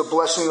speaks of the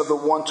blessing of the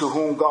one to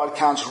whom God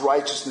counts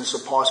righteousness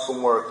apart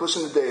from work.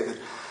 Listen to David.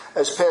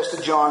 As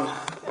Pastor John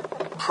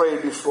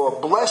prayed before.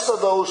 Blessed are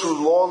those whose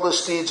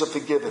lawless deeds are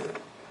forgiven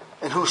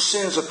and whose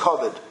sins are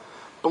covered.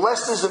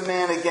 Blessed is the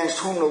man against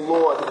whom the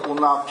Lord will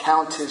not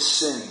count his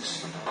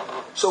sins.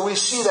 So we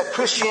see that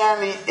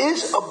Christianity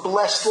is a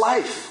blessed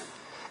life.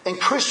 And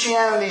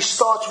Christianity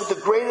starts with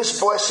the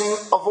greatest blessing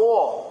of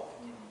all.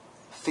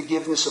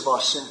 Forgiveness of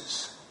our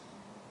sins.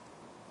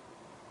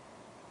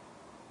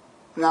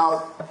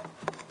 Now,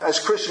 as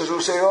Christians,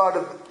 we say, oh,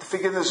 the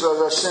forgiveness of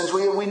our sins,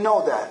 we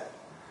know that.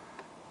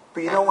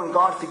 But you know, when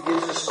God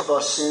forgives us of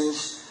our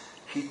sins,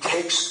 He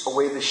takes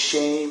away the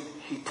shame.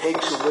 He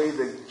takes away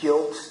the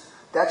guilt.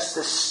 That's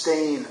the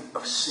stain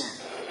of sin.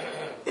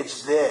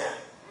 It's there.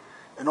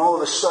 And all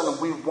of a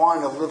sudden, we want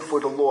to live for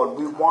the Lord.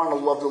 We want to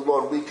love the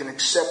Lord. We can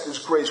accept His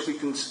grace. We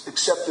can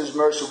accept His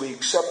mercy. We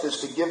accept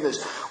His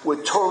forgiveness.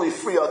 We're totally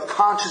free. Our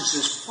conscience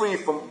is free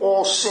from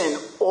all sin,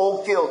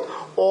 all guilt,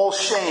 all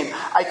shame.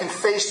 I can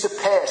face the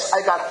past.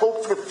 I got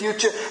hope for the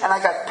future. And I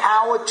got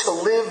power to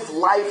live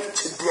life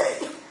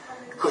today.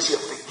 Because you're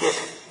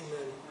forgiven.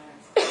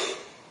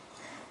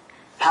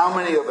 How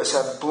many of us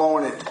have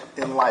blown it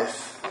in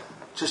life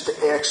just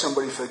to ask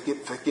somebody for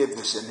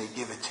forgiveness and they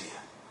give it to you?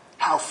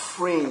 How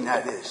freeing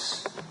that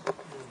is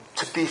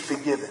to be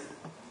forgiven.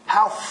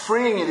 How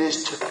freeing it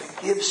is to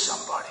forgive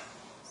somebody.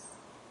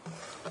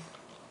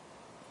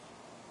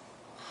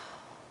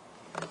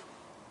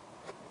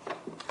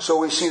 So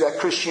we see that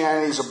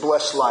Christianity is a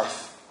blessed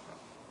life.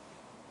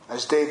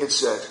 As David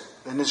said,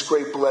 and this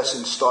great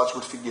blessing starts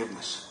with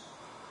forgiveness.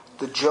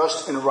 The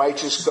just and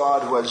righteous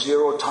God who has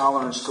zero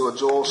tolerance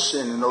towards all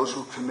sin and those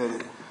who commit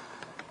it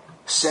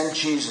sent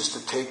Jesus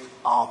to take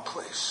our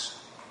place.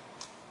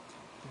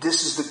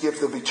 This is the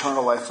gift of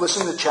eternal life.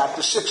 Listen to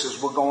chapter 6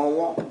 as we're going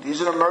along.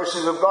 These are the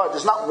mercies of God.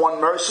 There's not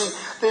one mercy.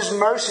 There's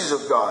mercies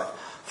of God.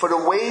 For the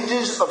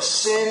wages of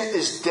sin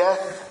is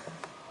death,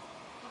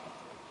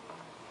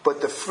 but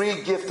the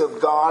free gift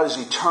of God is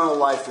eternal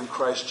life in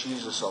Christ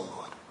Jesus our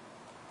Lord.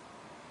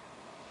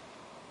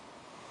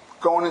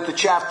 Going into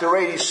chapter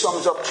 8, he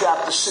sums up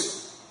chapter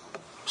 6,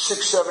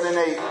 7, and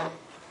 8.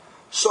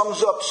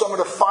 Sums up some of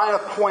the finer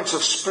points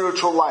of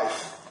spiritual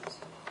life.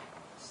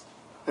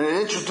 And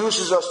it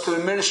introduces us to the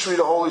ministry of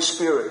the Holy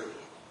Spirit.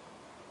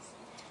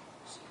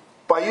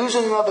 By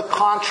using another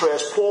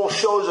contrast, Paul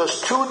shows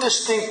us two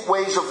distinct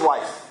ways of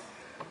life.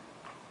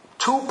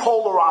 Two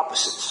polar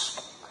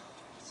opposites.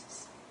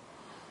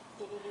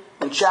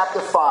 In chapter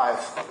 5,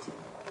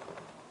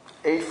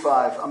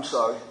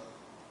 8:5,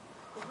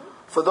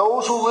 For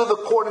those who live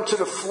according to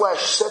the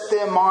flesh set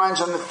their minds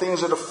on the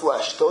things of the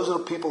flesh. Those are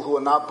the people who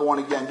are not born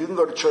again. You can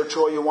go to church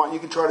all you want. You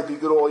can try to be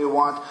good all you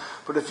want.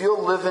 But if you're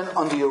living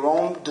under your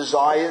own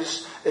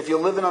desires, if you're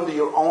living under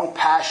your own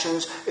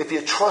passions, if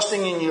you're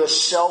trusting in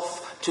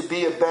yourself to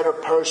be a better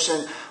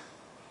person,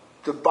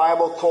 the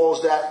Bible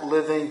calls that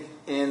living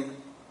in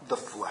the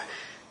flesh.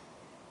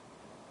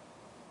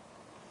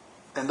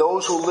 And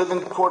those who live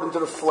according to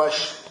the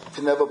flesh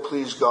can never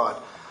please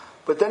God.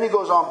 But then he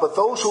goes on, but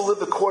those who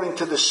live according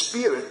to the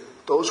Spirit,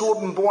 those who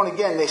have been born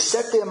again, they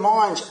set their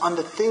minds on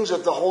the things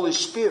of the Holy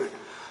Spirit,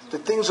 the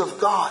things of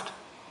God.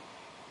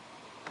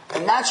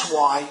 And that's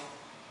why,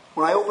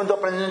 when I opened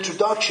up in an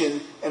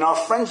introduction, and our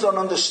friends don't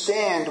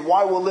understand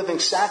why we're living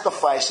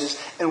sacrifices,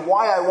 and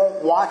why I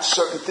won't watch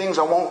certain things,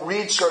 I won't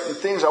read certain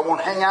things, I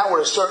won't hang out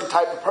with a certain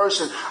type of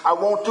person, I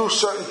won't do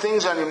certain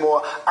things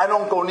anymore, I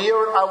don't go near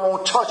it, I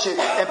won't touch it,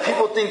 and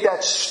people think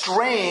that's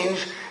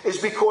strange, is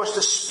because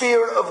the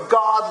Spirit of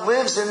God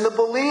lives in the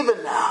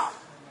believer now.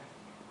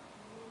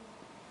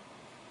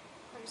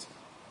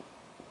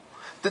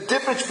 The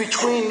difference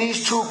between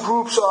these two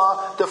groups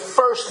are the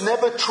first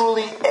never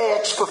truly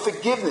asked for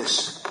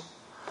forgiveness.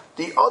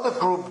 The other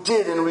group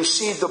did and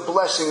received the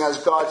blessing,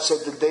 as God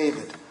said to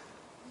David.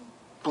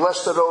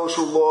 Blessed are those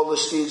whose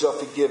lawless deeds are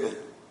forgiven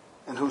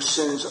and whose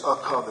sins are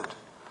covered.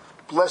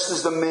 Blessed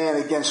is the man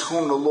against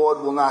whom the Lord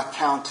will not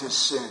count his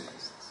sin.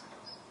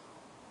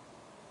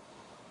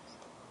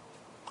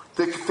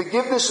 The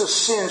forgiveness of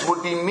sins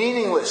would be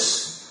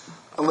meaningless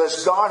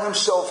unless God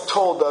himself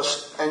told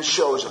us and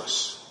shows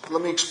us.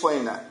 Let me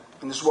explain that.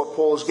 And this is what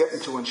Paul is getting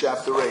to in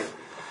chapter 8.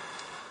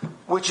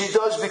 Which he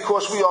does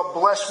because we are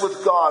blessed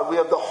with God. We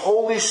have the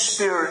Holy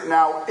Spirit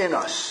now in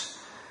us.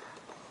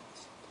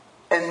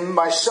 And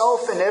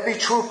myself and every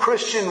true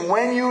Christian,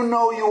 when you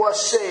know you are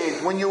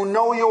saved, when you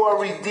know you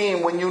are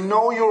redeemed, when you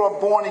know you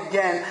are born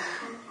again,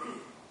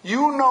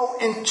 you know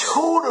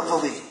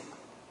intuitively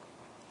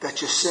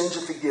that your sins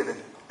are forgiven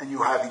and you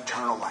have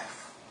eternal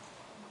life.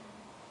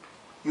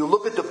 You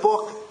look at the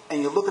book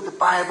and you look at the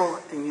Bible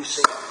and you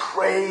say,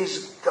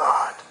 praise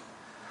God.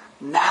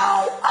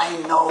 Now I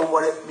know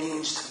what it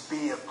means to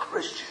be a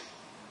Christian.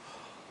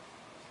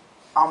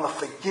 I'm a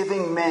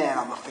forgiving man.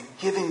 I'm a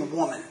forgiving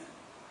woman.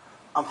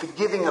 I'm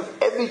forgiving of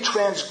every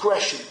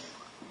transgression,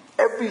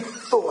 every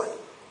thought,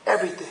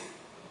 everything.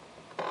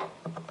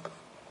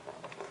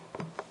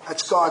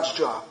 That's God's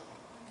job.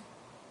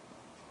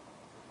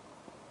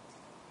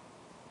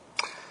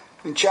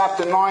 In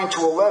chapter 9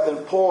 to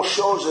 11, Paul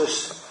shows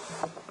us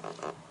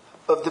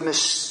of the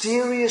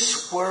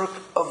mysterious work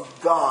of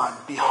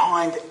God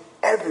behind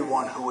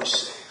everyone who is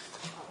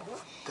saved.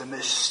 The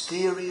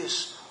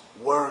mysterious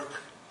work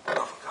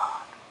of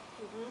God.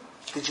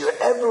 Did you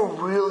ever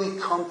really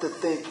come to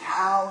think,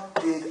 how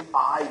did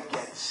I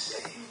get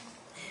saved?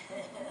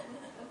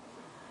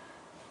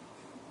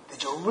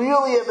 Did you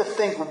really ever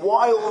think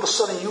why all of a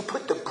sudden you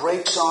put the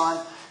brakes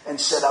on and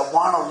said, I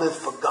want to live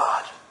for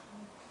God?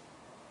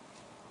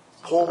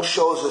 Paul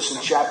shows us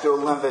in chapter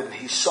 11,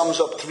 he sums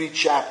up 3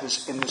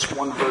 chapters in this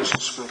one verse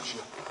of Scripture,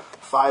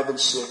 5 and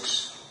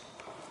 6.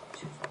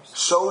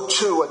 So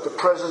too, at the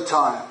present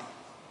time,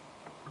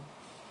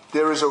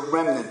 there is a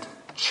remnant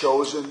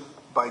chosen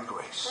by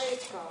grace.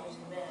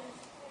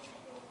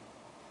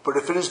 But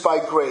if it is by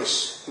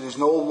grace, it is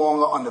no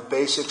longer on the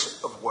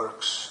basics of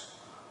works.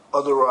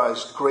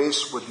 Otherwise,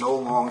 grace would no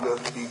longer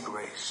be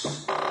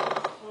grace.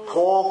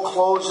 Paul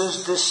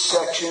closes this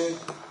section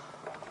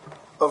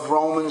of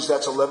Romans,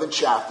 that's 11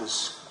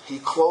 chapters. He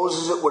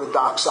closes it with a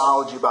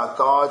doxology about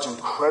God's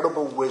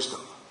incredible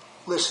wisdom.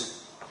 Listen,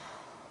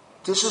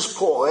 this is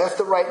Paul.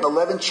 After writing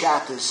 11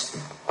 chapters,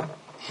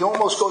 he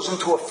almost goes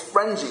into a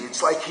frenzy.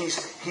 It's like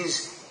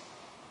he's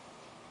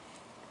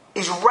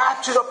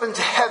raptured up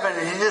into heaven,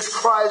 and he just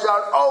cries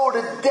out, "Oh,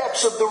 the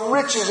depths of the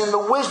riches and the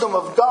wisdom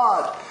of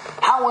God!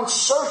 How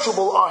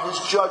unsearchable are his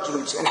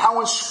judgments, and how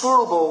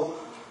inscrutable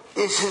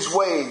is his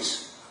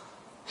ways."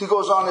 He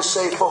goes on to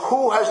say, "For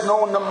who has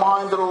known the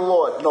mind of the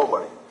Lord?"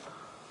 Nobody.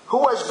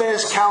 Who has been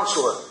his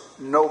counselor?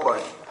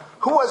 Nobody.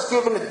 Who has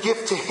given a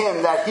gift to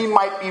him that he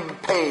might be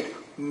repaid?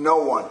 No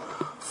one.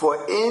 For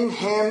in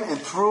him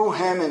and through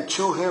him and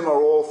to him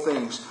are all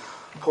things.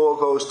 Paul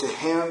goes, "To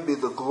him be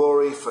the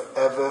glory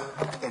forever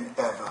and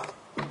ever.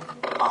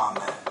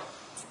 Amen."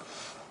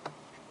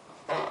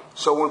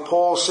 So when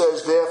Paul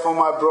says, "Therefore,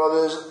 my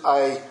brothers,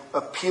 I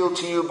appeal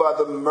to you by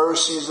the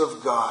mercies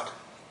of God,"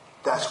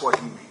 that's what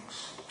he means.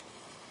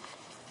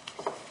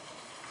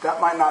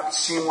 That might not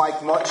seem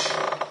like much,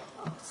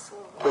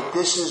 but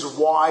this is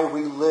why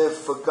we live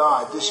for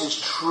God. This is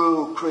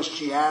true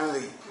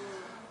Christianity.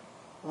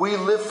 We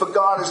live for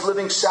God as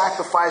living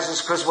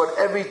sacrifices because of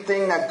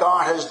everything that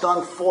God has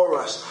done for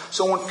us.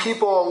 So when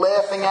people are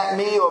laughing at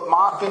me or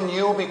mocking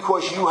you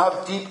because you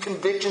have deep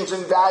convictions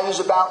and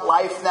values about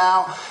life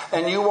now,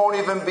 and you won't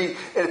even be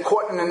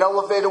caught in an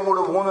elevator with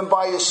a woman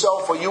by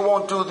yourself, or you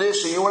won't do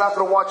this, or you're not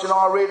going to watch an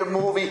R-rated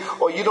movie,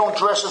 or you don't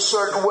dress a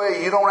certain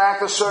way, you don't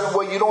act a certain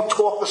way, you don't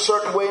talk a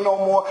certain way no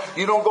more,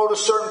 you don't go to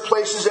certain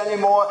places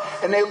anymore,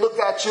 and they look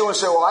at you and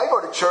say, "Well, I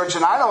go to church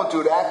and I don't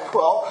do that."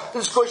 Well,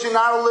 it's because you're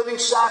not a living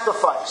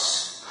sacrifice.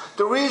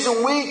 The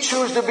reason we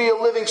choose to be a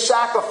living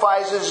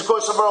sacrifice is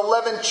because of our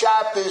 11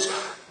 chapters.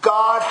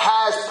 God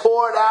has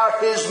poured out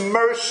his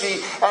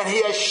mercy, and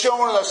he has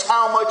shown us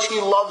how much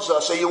he loves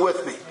us. Are you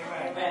with me?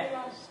 Amen.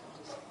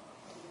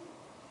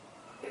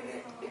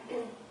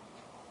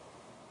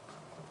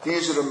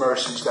 These are the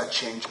mercies that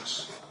change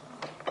us.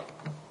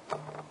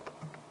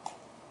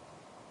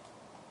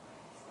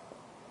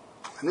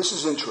 And this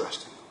is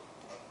interesting.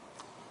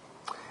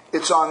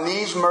 It's on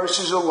these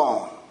mercies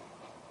alone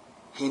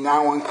he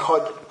now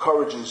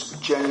encourages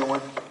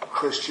genuine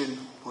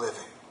Christian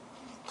living.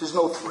 There's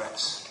no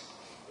threats.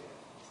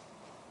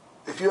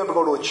 If you ever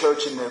go to a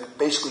church and they're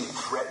basically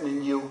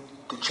threatening you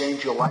to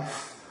change your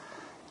life,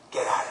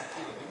 get out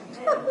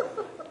of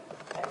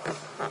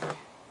there.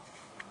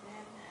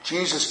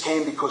 Jesus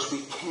came because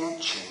we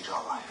can't change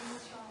our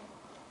life.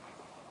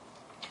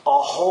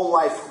 Our whole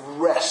life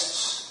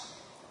rests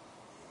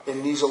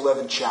in these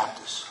 11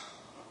 chapters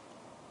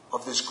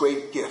of this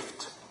great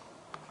gift.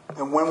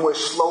 And when we're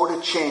slow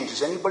to change,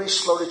 is anybody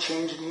slow to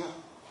change in here?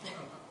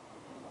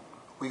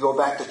 We go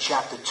back to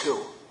chapter 2.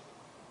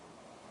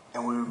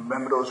 And we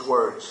remember those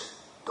words.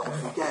 Don't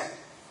forget,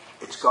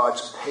 it's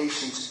God's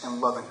patience and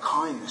love and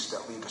kindness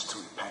that lead us to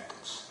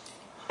repentance.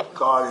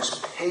 God is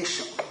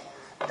patiently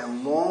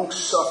and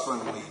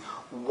long-sufferingly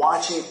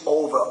watching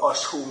over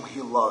us whom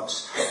he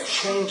loves,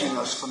 changing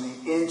us from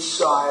the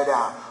inside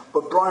out.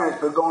 But Brian,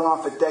 it's been going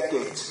on for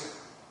decades.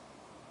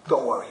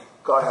 Don't worry.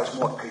 God has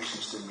more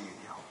patience than me and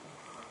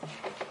you.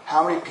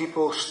 How many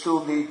people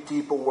still need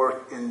deeper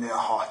work in their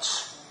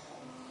hearts?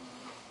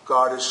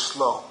 God is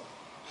slow.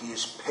 He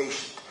is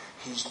patient.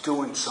 He's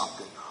doing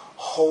something.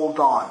 Hold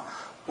on.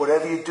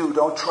 Whatever you do,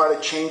 don't try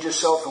to change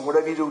yourself. And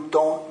whatever you do,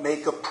 don't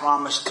make a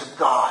promise to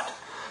God.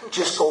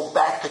 Just go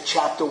back to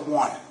chapter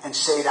 1 and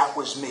say, that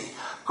was me.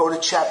 Go to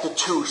chapter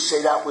 2,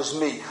 say, that was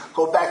me.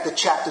 Go back to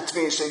chapter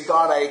 3 and say,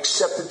 God, I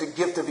accepted the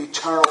gift of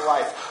eternal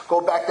life.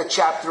 Go back to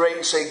chapter 8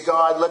 and say,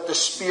 God, let the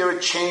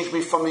Spirit change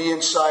me from the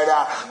inside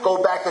out.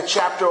 Go back to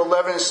chapter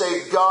 11 and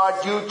say,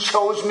 God, you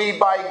chose me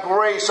by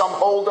grace. I'm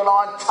holding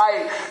on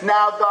tight.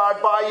 Now,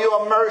 God, by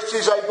your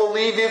mercies, I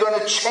believe you're going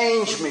to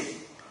change me.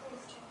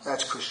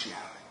 That's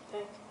Christianity.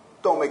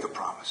 Don't make a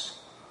promise.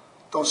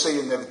 Don't say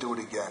you'll never do it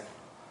again.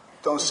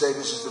 Don't say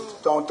this is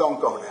the... Don't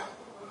go there.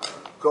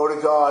 Go to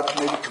God,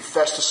 maybe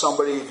confess to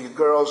somebody. If you're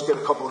girls, get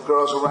a couple of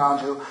girls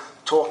around you.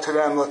 Talk to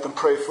them, let them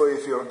pray for you.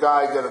 If you're a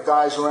guy, get a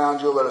guys around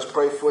you, let us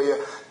pray for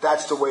you.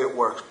 That's the way it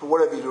works. But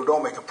whatever you do,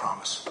 don't make a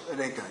promise. It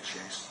ain't going to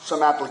change.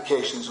 Some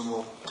applications and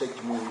we'll take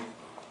communion.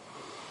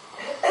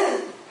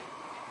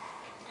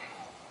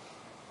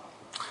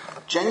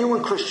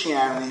 Genuine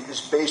Christianity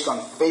is based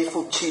on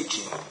faithful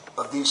teaching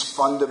of these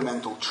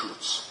fundamental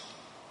truths.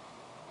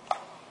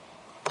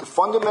 The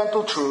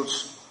fundamental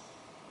truths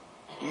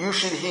you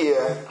should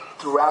hear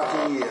throughout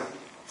the year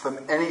from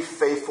any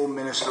faithful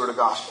minister of the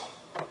gospel.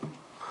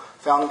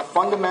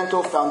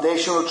 Fundamental,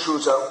 foundational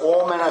truths that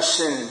all men are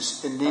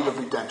sinners in need of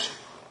redemption.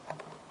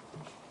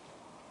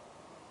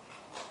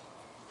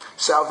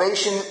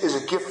 Salvation is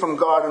a gift from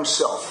God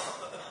himself.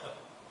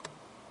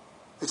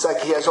 It's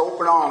like he has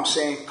open arms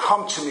saying,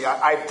 come to me.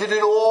 I did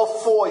it all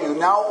for you.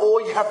 Now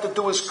all you have to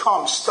do is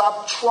come.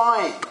 Stop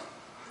trying.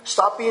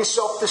 Stop being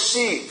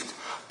self-deceived.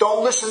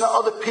 Don't listen to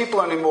other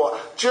people anymore.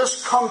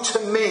 Just come to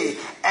me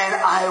and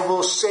I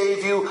will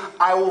save you.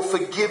 I will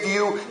forgive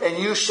you and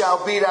you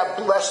shall be that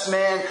blessed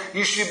man.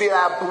 You should be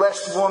that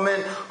blessed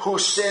woman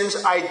whose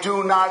sins I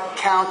do not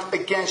count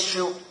against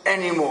you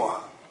anymore.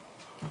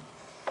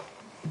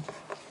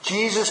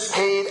 Jesus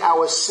paid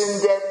our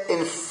sin debt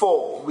in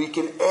full. We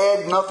can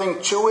add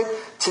nothing to it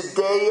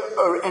today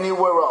or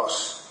anywhere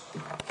else.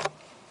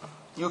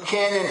 You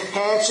can't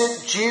enhance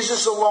it.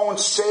 Jesus alone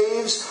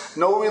saves.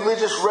 No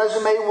religious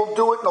resume will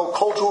do it. No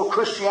cultural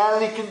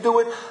Christianity can do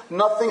it.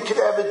 Nothing can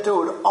ever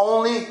do it.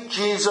 Only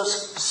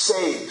Jesus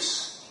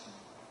saves.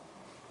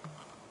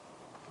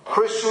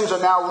 Christians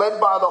are now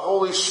led by the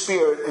Holy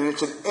Spirit, and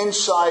it's an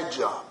inside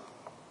job.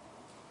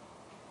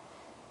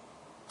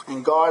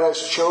 And God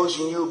has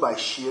chosen you by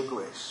sheer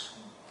grace.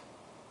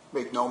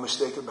 Make no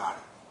mistake about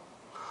it.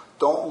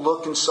 Don't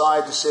look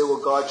inside to say,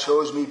 well, God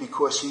chose me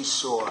because He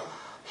saw.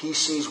 He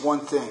sees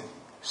one thing,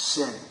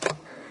 sin,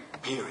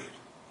 period.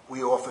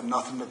 We offer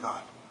nothing to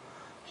God.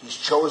 He's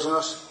chosen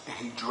us and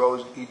He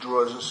draws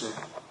us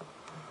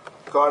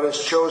in. God has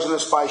chosen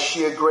us by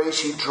sheer grace.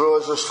 He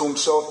draws us to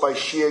Himself by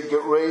sheer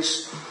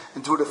grace.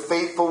 And through the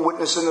faithful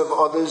witnessing of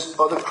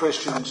other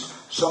Christians,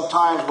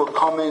 sometimes we'll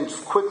come in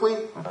quickly.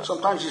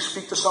 Sometimes you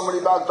speak to somebody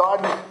about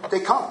God and they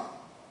come.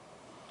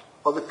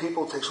 Other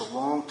people, it takes a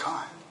long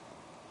time.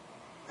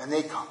 And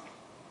they come.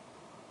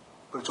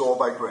 But it's all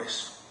by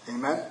grace.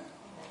 Amen?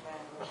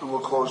 And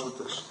we'll close with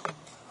this.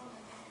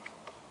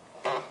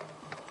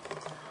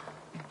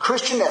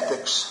 Christian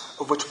ethics,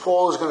 of which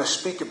Paul is going to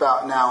speak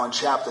about now in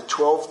chapter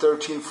 12,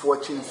 13,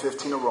 14, and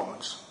 15 of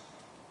Romans,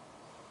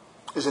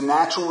 is a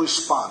natural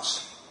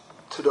response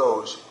to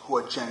those who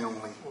are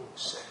genuinely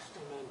saved.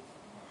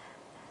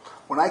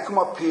 When I come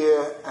up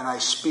here and I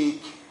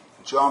speak,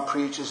 John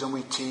preaches and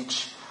we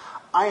teach,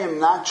 I am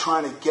not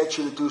trying to get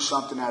you to do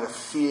something out of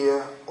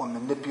fear or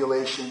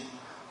manipulation.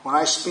 When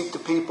I speak to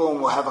people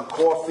and we're having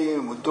coffee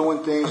and we're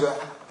doing things,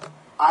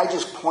 I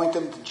just point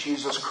them to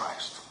Jesus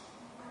Christ.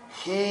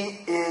 He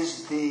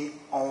is the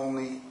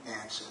only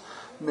answer.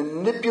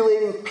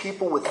 Manipulating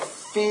people with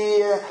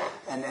fear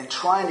and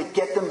trying to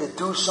get them to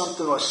do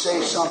something or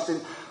say something,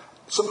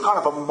 some kind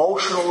of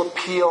emotional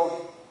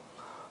appeal.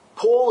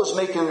 Paul is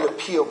making an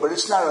appeal, but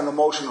it's not an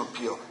emotional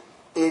appeal.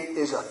 It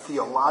is a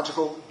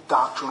theological,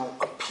 doctrinal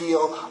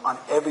appeal on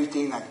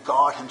everything that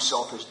God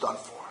Himself has done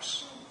for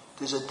us.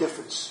 There's a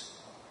difference.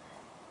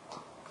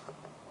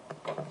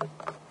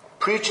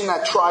 Preaching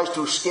that tries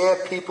to scare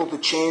people to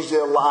change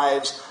their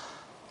lives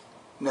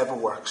never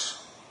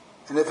works.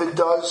 And if it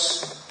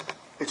does,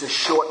 it's a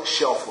short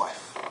shelf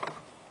life.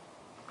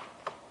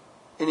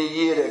 In a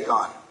year, they're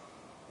gone.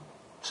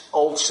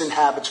 Old sin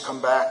habits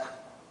come back.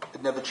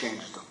 It never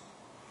changes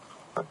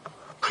them.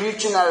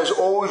 Preaching that is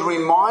always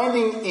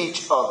reminding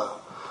each other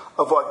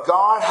of what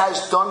God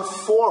has done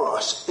for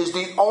us is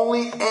the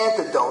only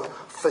antidote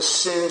for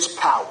sin's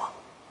power.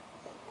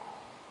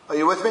 Are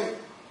you with me?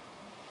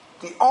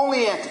 The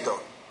only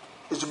antidote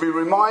is to be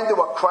reminded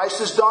what Christ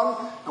has done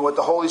and what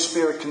the Holy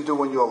Spirit can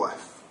do in your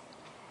life.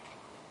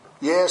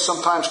 Yeah,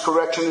 sometimes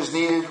correction is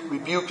needed,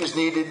 rebuke is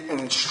needed, and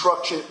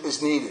instruction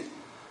is needed,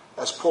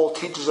 as Paul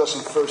teaches us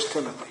in 1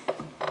 Timothy.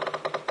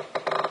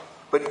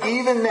 But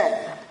even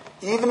then,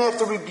 even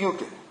after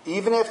rebuking,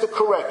 even after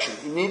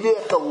correction, even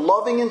after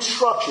loving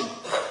instruction,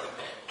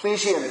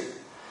 please hear me,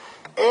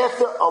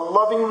 after a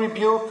loving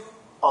rebuke,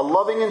 a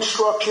loving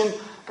instruction,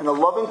 and a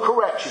loving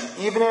correction,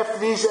 even after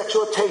these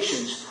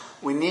exhortations,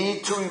 we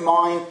need to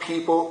remind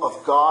people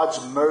of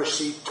God's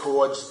mercy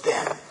towards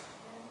them.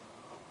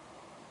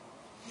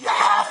 You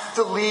have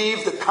to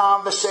leave the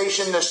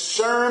conversation. The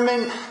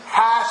sermon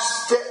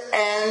has to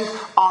end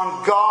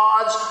on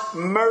God's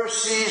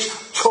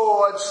mercies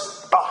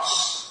towards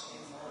us.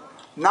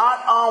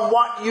 Not on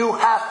what you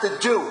have to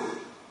do.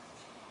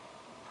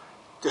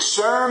 The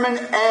sermon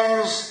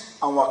ends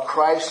on what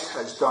Christ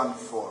has done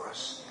for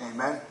us.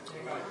 Amen?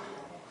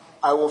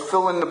 I will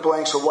fill in the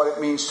blanks of what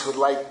it means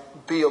to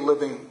be a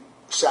living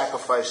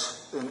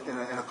sacrifice in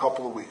a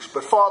couple of weeks.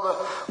 But Father,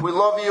 we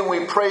love you and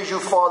we praise you,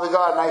 Father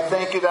God, and I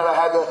thank you that I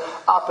had the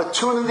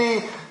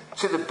opportunity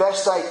to the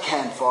best I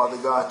can, Father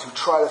God, to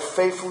try to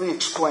faithfully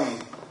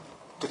explain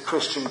the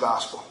Christian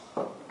gospel.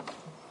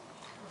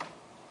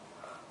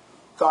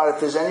 God,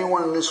 if there's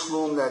anyone in this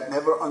room that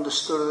never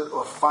understood it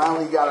or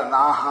finally got an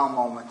aha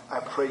moment, I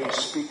pray you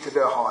speak to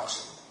their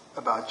hearts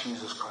about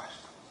Jesus Christ.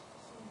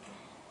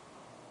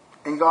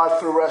 And God,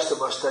 for the rest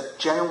of us that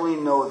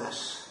genuinely know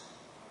this,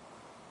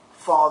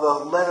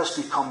 Father, let us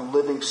become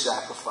living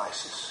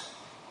sacrifices,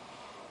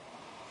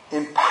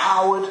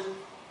 empowered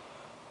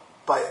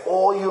by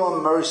all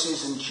your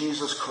mercies in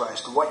Jesus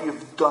Christ, what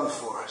you've done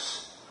for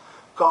us.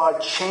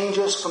 God, change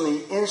us from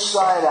the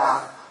inside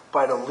out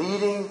by the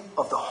leading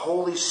of the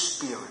Holy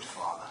Spirit,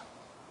 Father.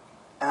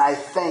 And I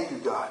thank you,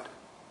 God,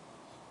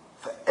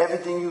 for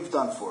everything you've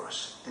done for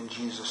us in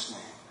Jesus' name.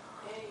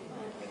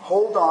 Amen.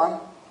 Hold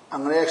on.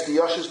 I'm going to ask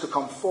the ushers to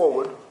come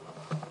forward.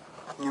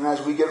 And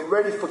as we get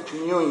ready for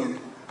communion,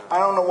 I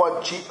don't know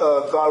what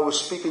God was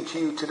speaking to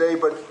you today,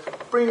 but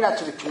Bring that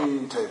to the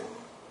communion table.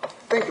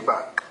 Think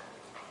about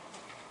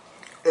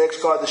it.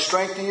 Ask God to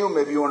strengthen you.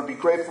 Maybe you want to be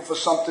grateful for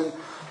something.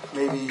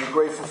 Maybe you're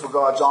grateful for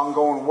God's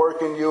ongoing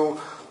work in you,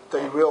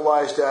 that you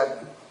realize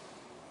that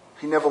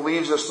He never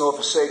leaves us nor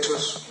forsakes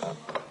us.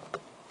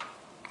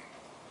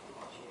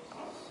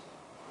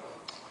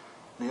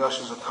 The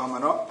ushers are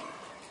coming up.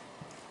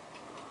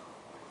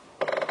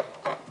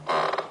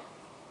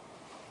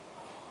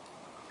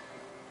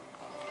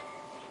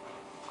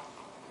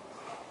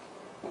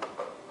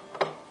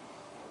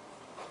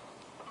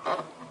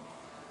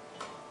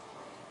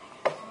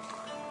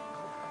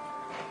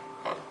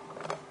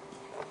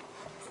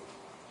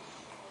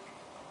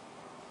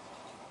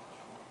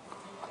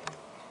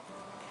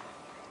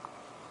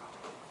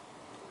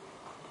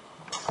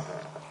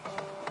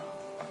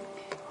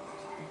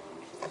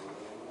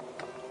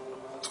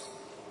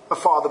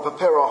 Father,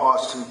 prepare our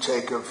hearts to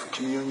take of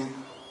communion.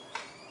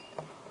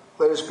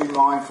 Let us be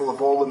mindful of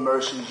all the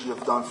mercies you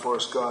have done for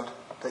us, God,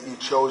 that you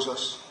chose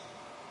us.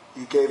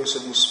 You gave us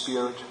of your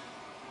Spirit.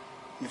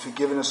 You've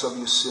forgiven us of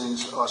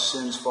our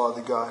sins,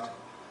 Father God.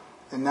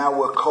 And now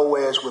we're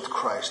co-heirs with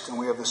Christ, and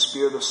we have the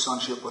spirit of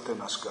sonship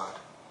within us, God.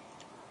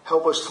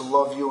 Help us to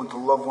love you and to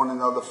love one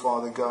another,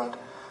 Father God.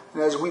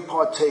 And as we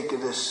partake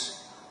of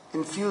this,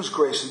 infuse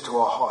grace into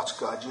our hearts,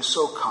 God. You're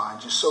so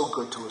kind. You're so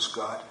good to us,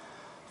 God.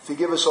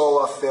 Forgive us all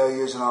our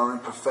failures and our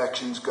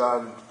imperfections,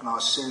 God, and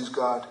our sins,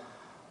 God.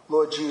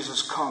 Lord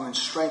Jesus, come and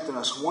strengthen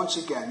us once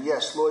again.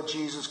 Yes, Lord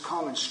Jesus,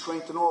 come and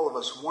strengthen all of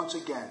us once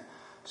again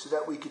so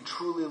that we can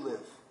truly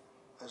live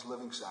as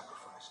living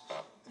sacrifices.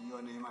 In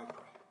your name I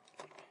pray.